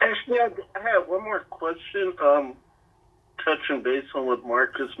 Yes. Actually, I have one more question. Touching base on what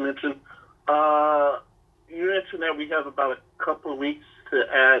Mark just mentioned. You mentioned that we have about a couple of weeks to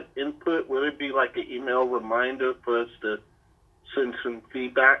add input. Will it be like an email reminder for us to send some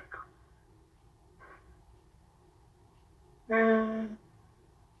feedback?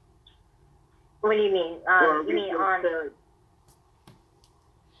 What do you mean? You mean on?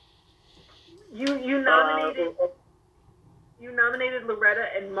 You nominated Loretta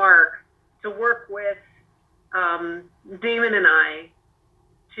and Mark to work with Damon and I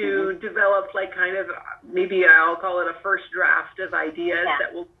to develop like kind of, maybe I'll call it a first draft of ideas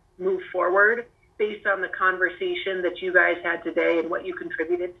that will move forward based on the conversation that you guys had today and what you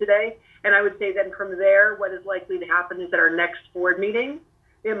contributed today. And I would say then from there, what is likely to happen is at our next board meeting,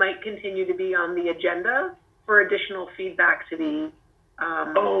 it might continue to be on the agenda for additional feedback to be.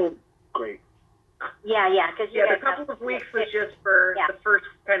 Oh, great. Yeah, because the couple of weeks was just for the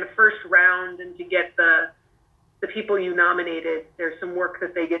first round, and to get the people you nominated. There's some work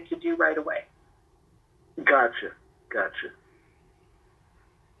that they get to do right away. Gotcha.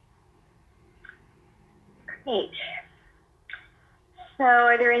 Great. So,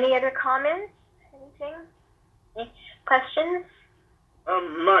 are there any other comments? Anything? Any questions?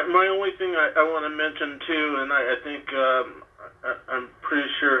 My only thing I want to mention too, and I think I'm pretty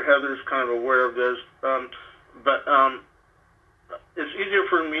sure Heather's kind of aware of this, but it's easier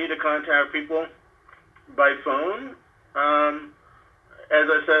for me to contact people by phone. As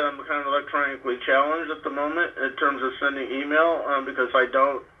I said, I'm kind of electronically challenged at the moment in terms of sending email because I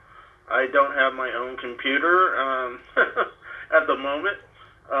don't have my own computer at the moment.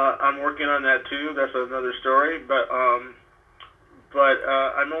 I'm working on that too. That's another story. But I'm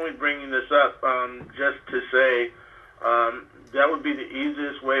only bringing this up just to say that would be the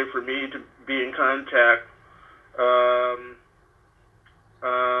easiest way for me to be in contact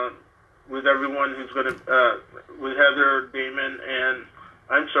with everyone who's going to, with Heather, Damon, and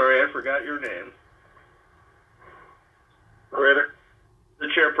I'm sorry, I forgot your name. Loretta? The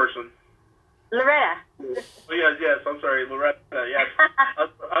chairperson. Loretta. Oh, yes, I'm sorry, Loretta, yes.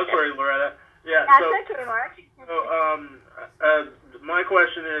 I'm sorry, Loretta. Yeah, That's okay, Mark. my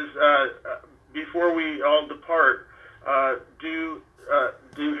question is, before we all depart, do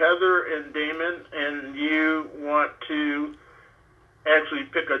Heather and Damon and you want to actually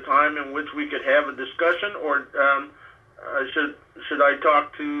pick a time in which we could have a discussion, or should I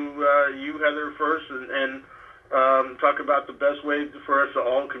talk to you, Heather, first, and talk about the best way for us to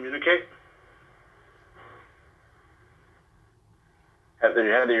all communicate? Heather,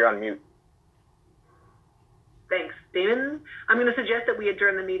 you're on mute. Thanks. Damon, I'm going to suggest that we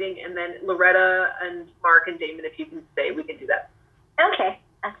adjourn the meeting, and then Loretta and Mark and Damon, if you can stay, we can do that. Okay.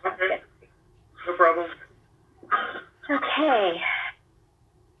 That sounds Okay. good. No problem. Okay.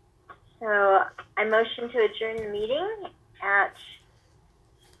 So I motion to adjourn the meeting at,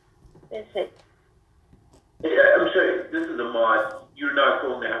 is it? Yeah, I'm sorry, this is Ahmad. You're not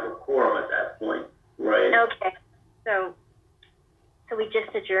going to have a quorum at that point, right? Okay. So we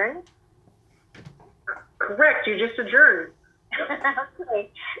just adjourn? Correct, you just adjourned. Okay.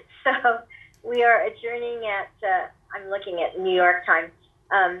 So we are adjourning at, I'm looking at New York time,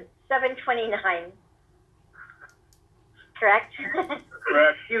 7:29. Correct?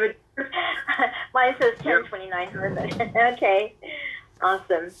 Correct. You would, Mine says 10:29. Okay.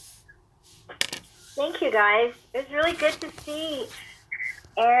 Awesome. Thank you, guys. It was really good to see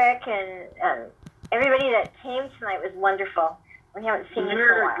Eric and everybody that came tonight. Was wonderful. We haven't seen you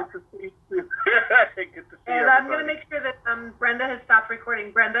for a while. Good to see you. Good to see and I'm going to everybody. make sure that Brenda has stopped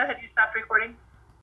recording. Brenda, have you stopped recording?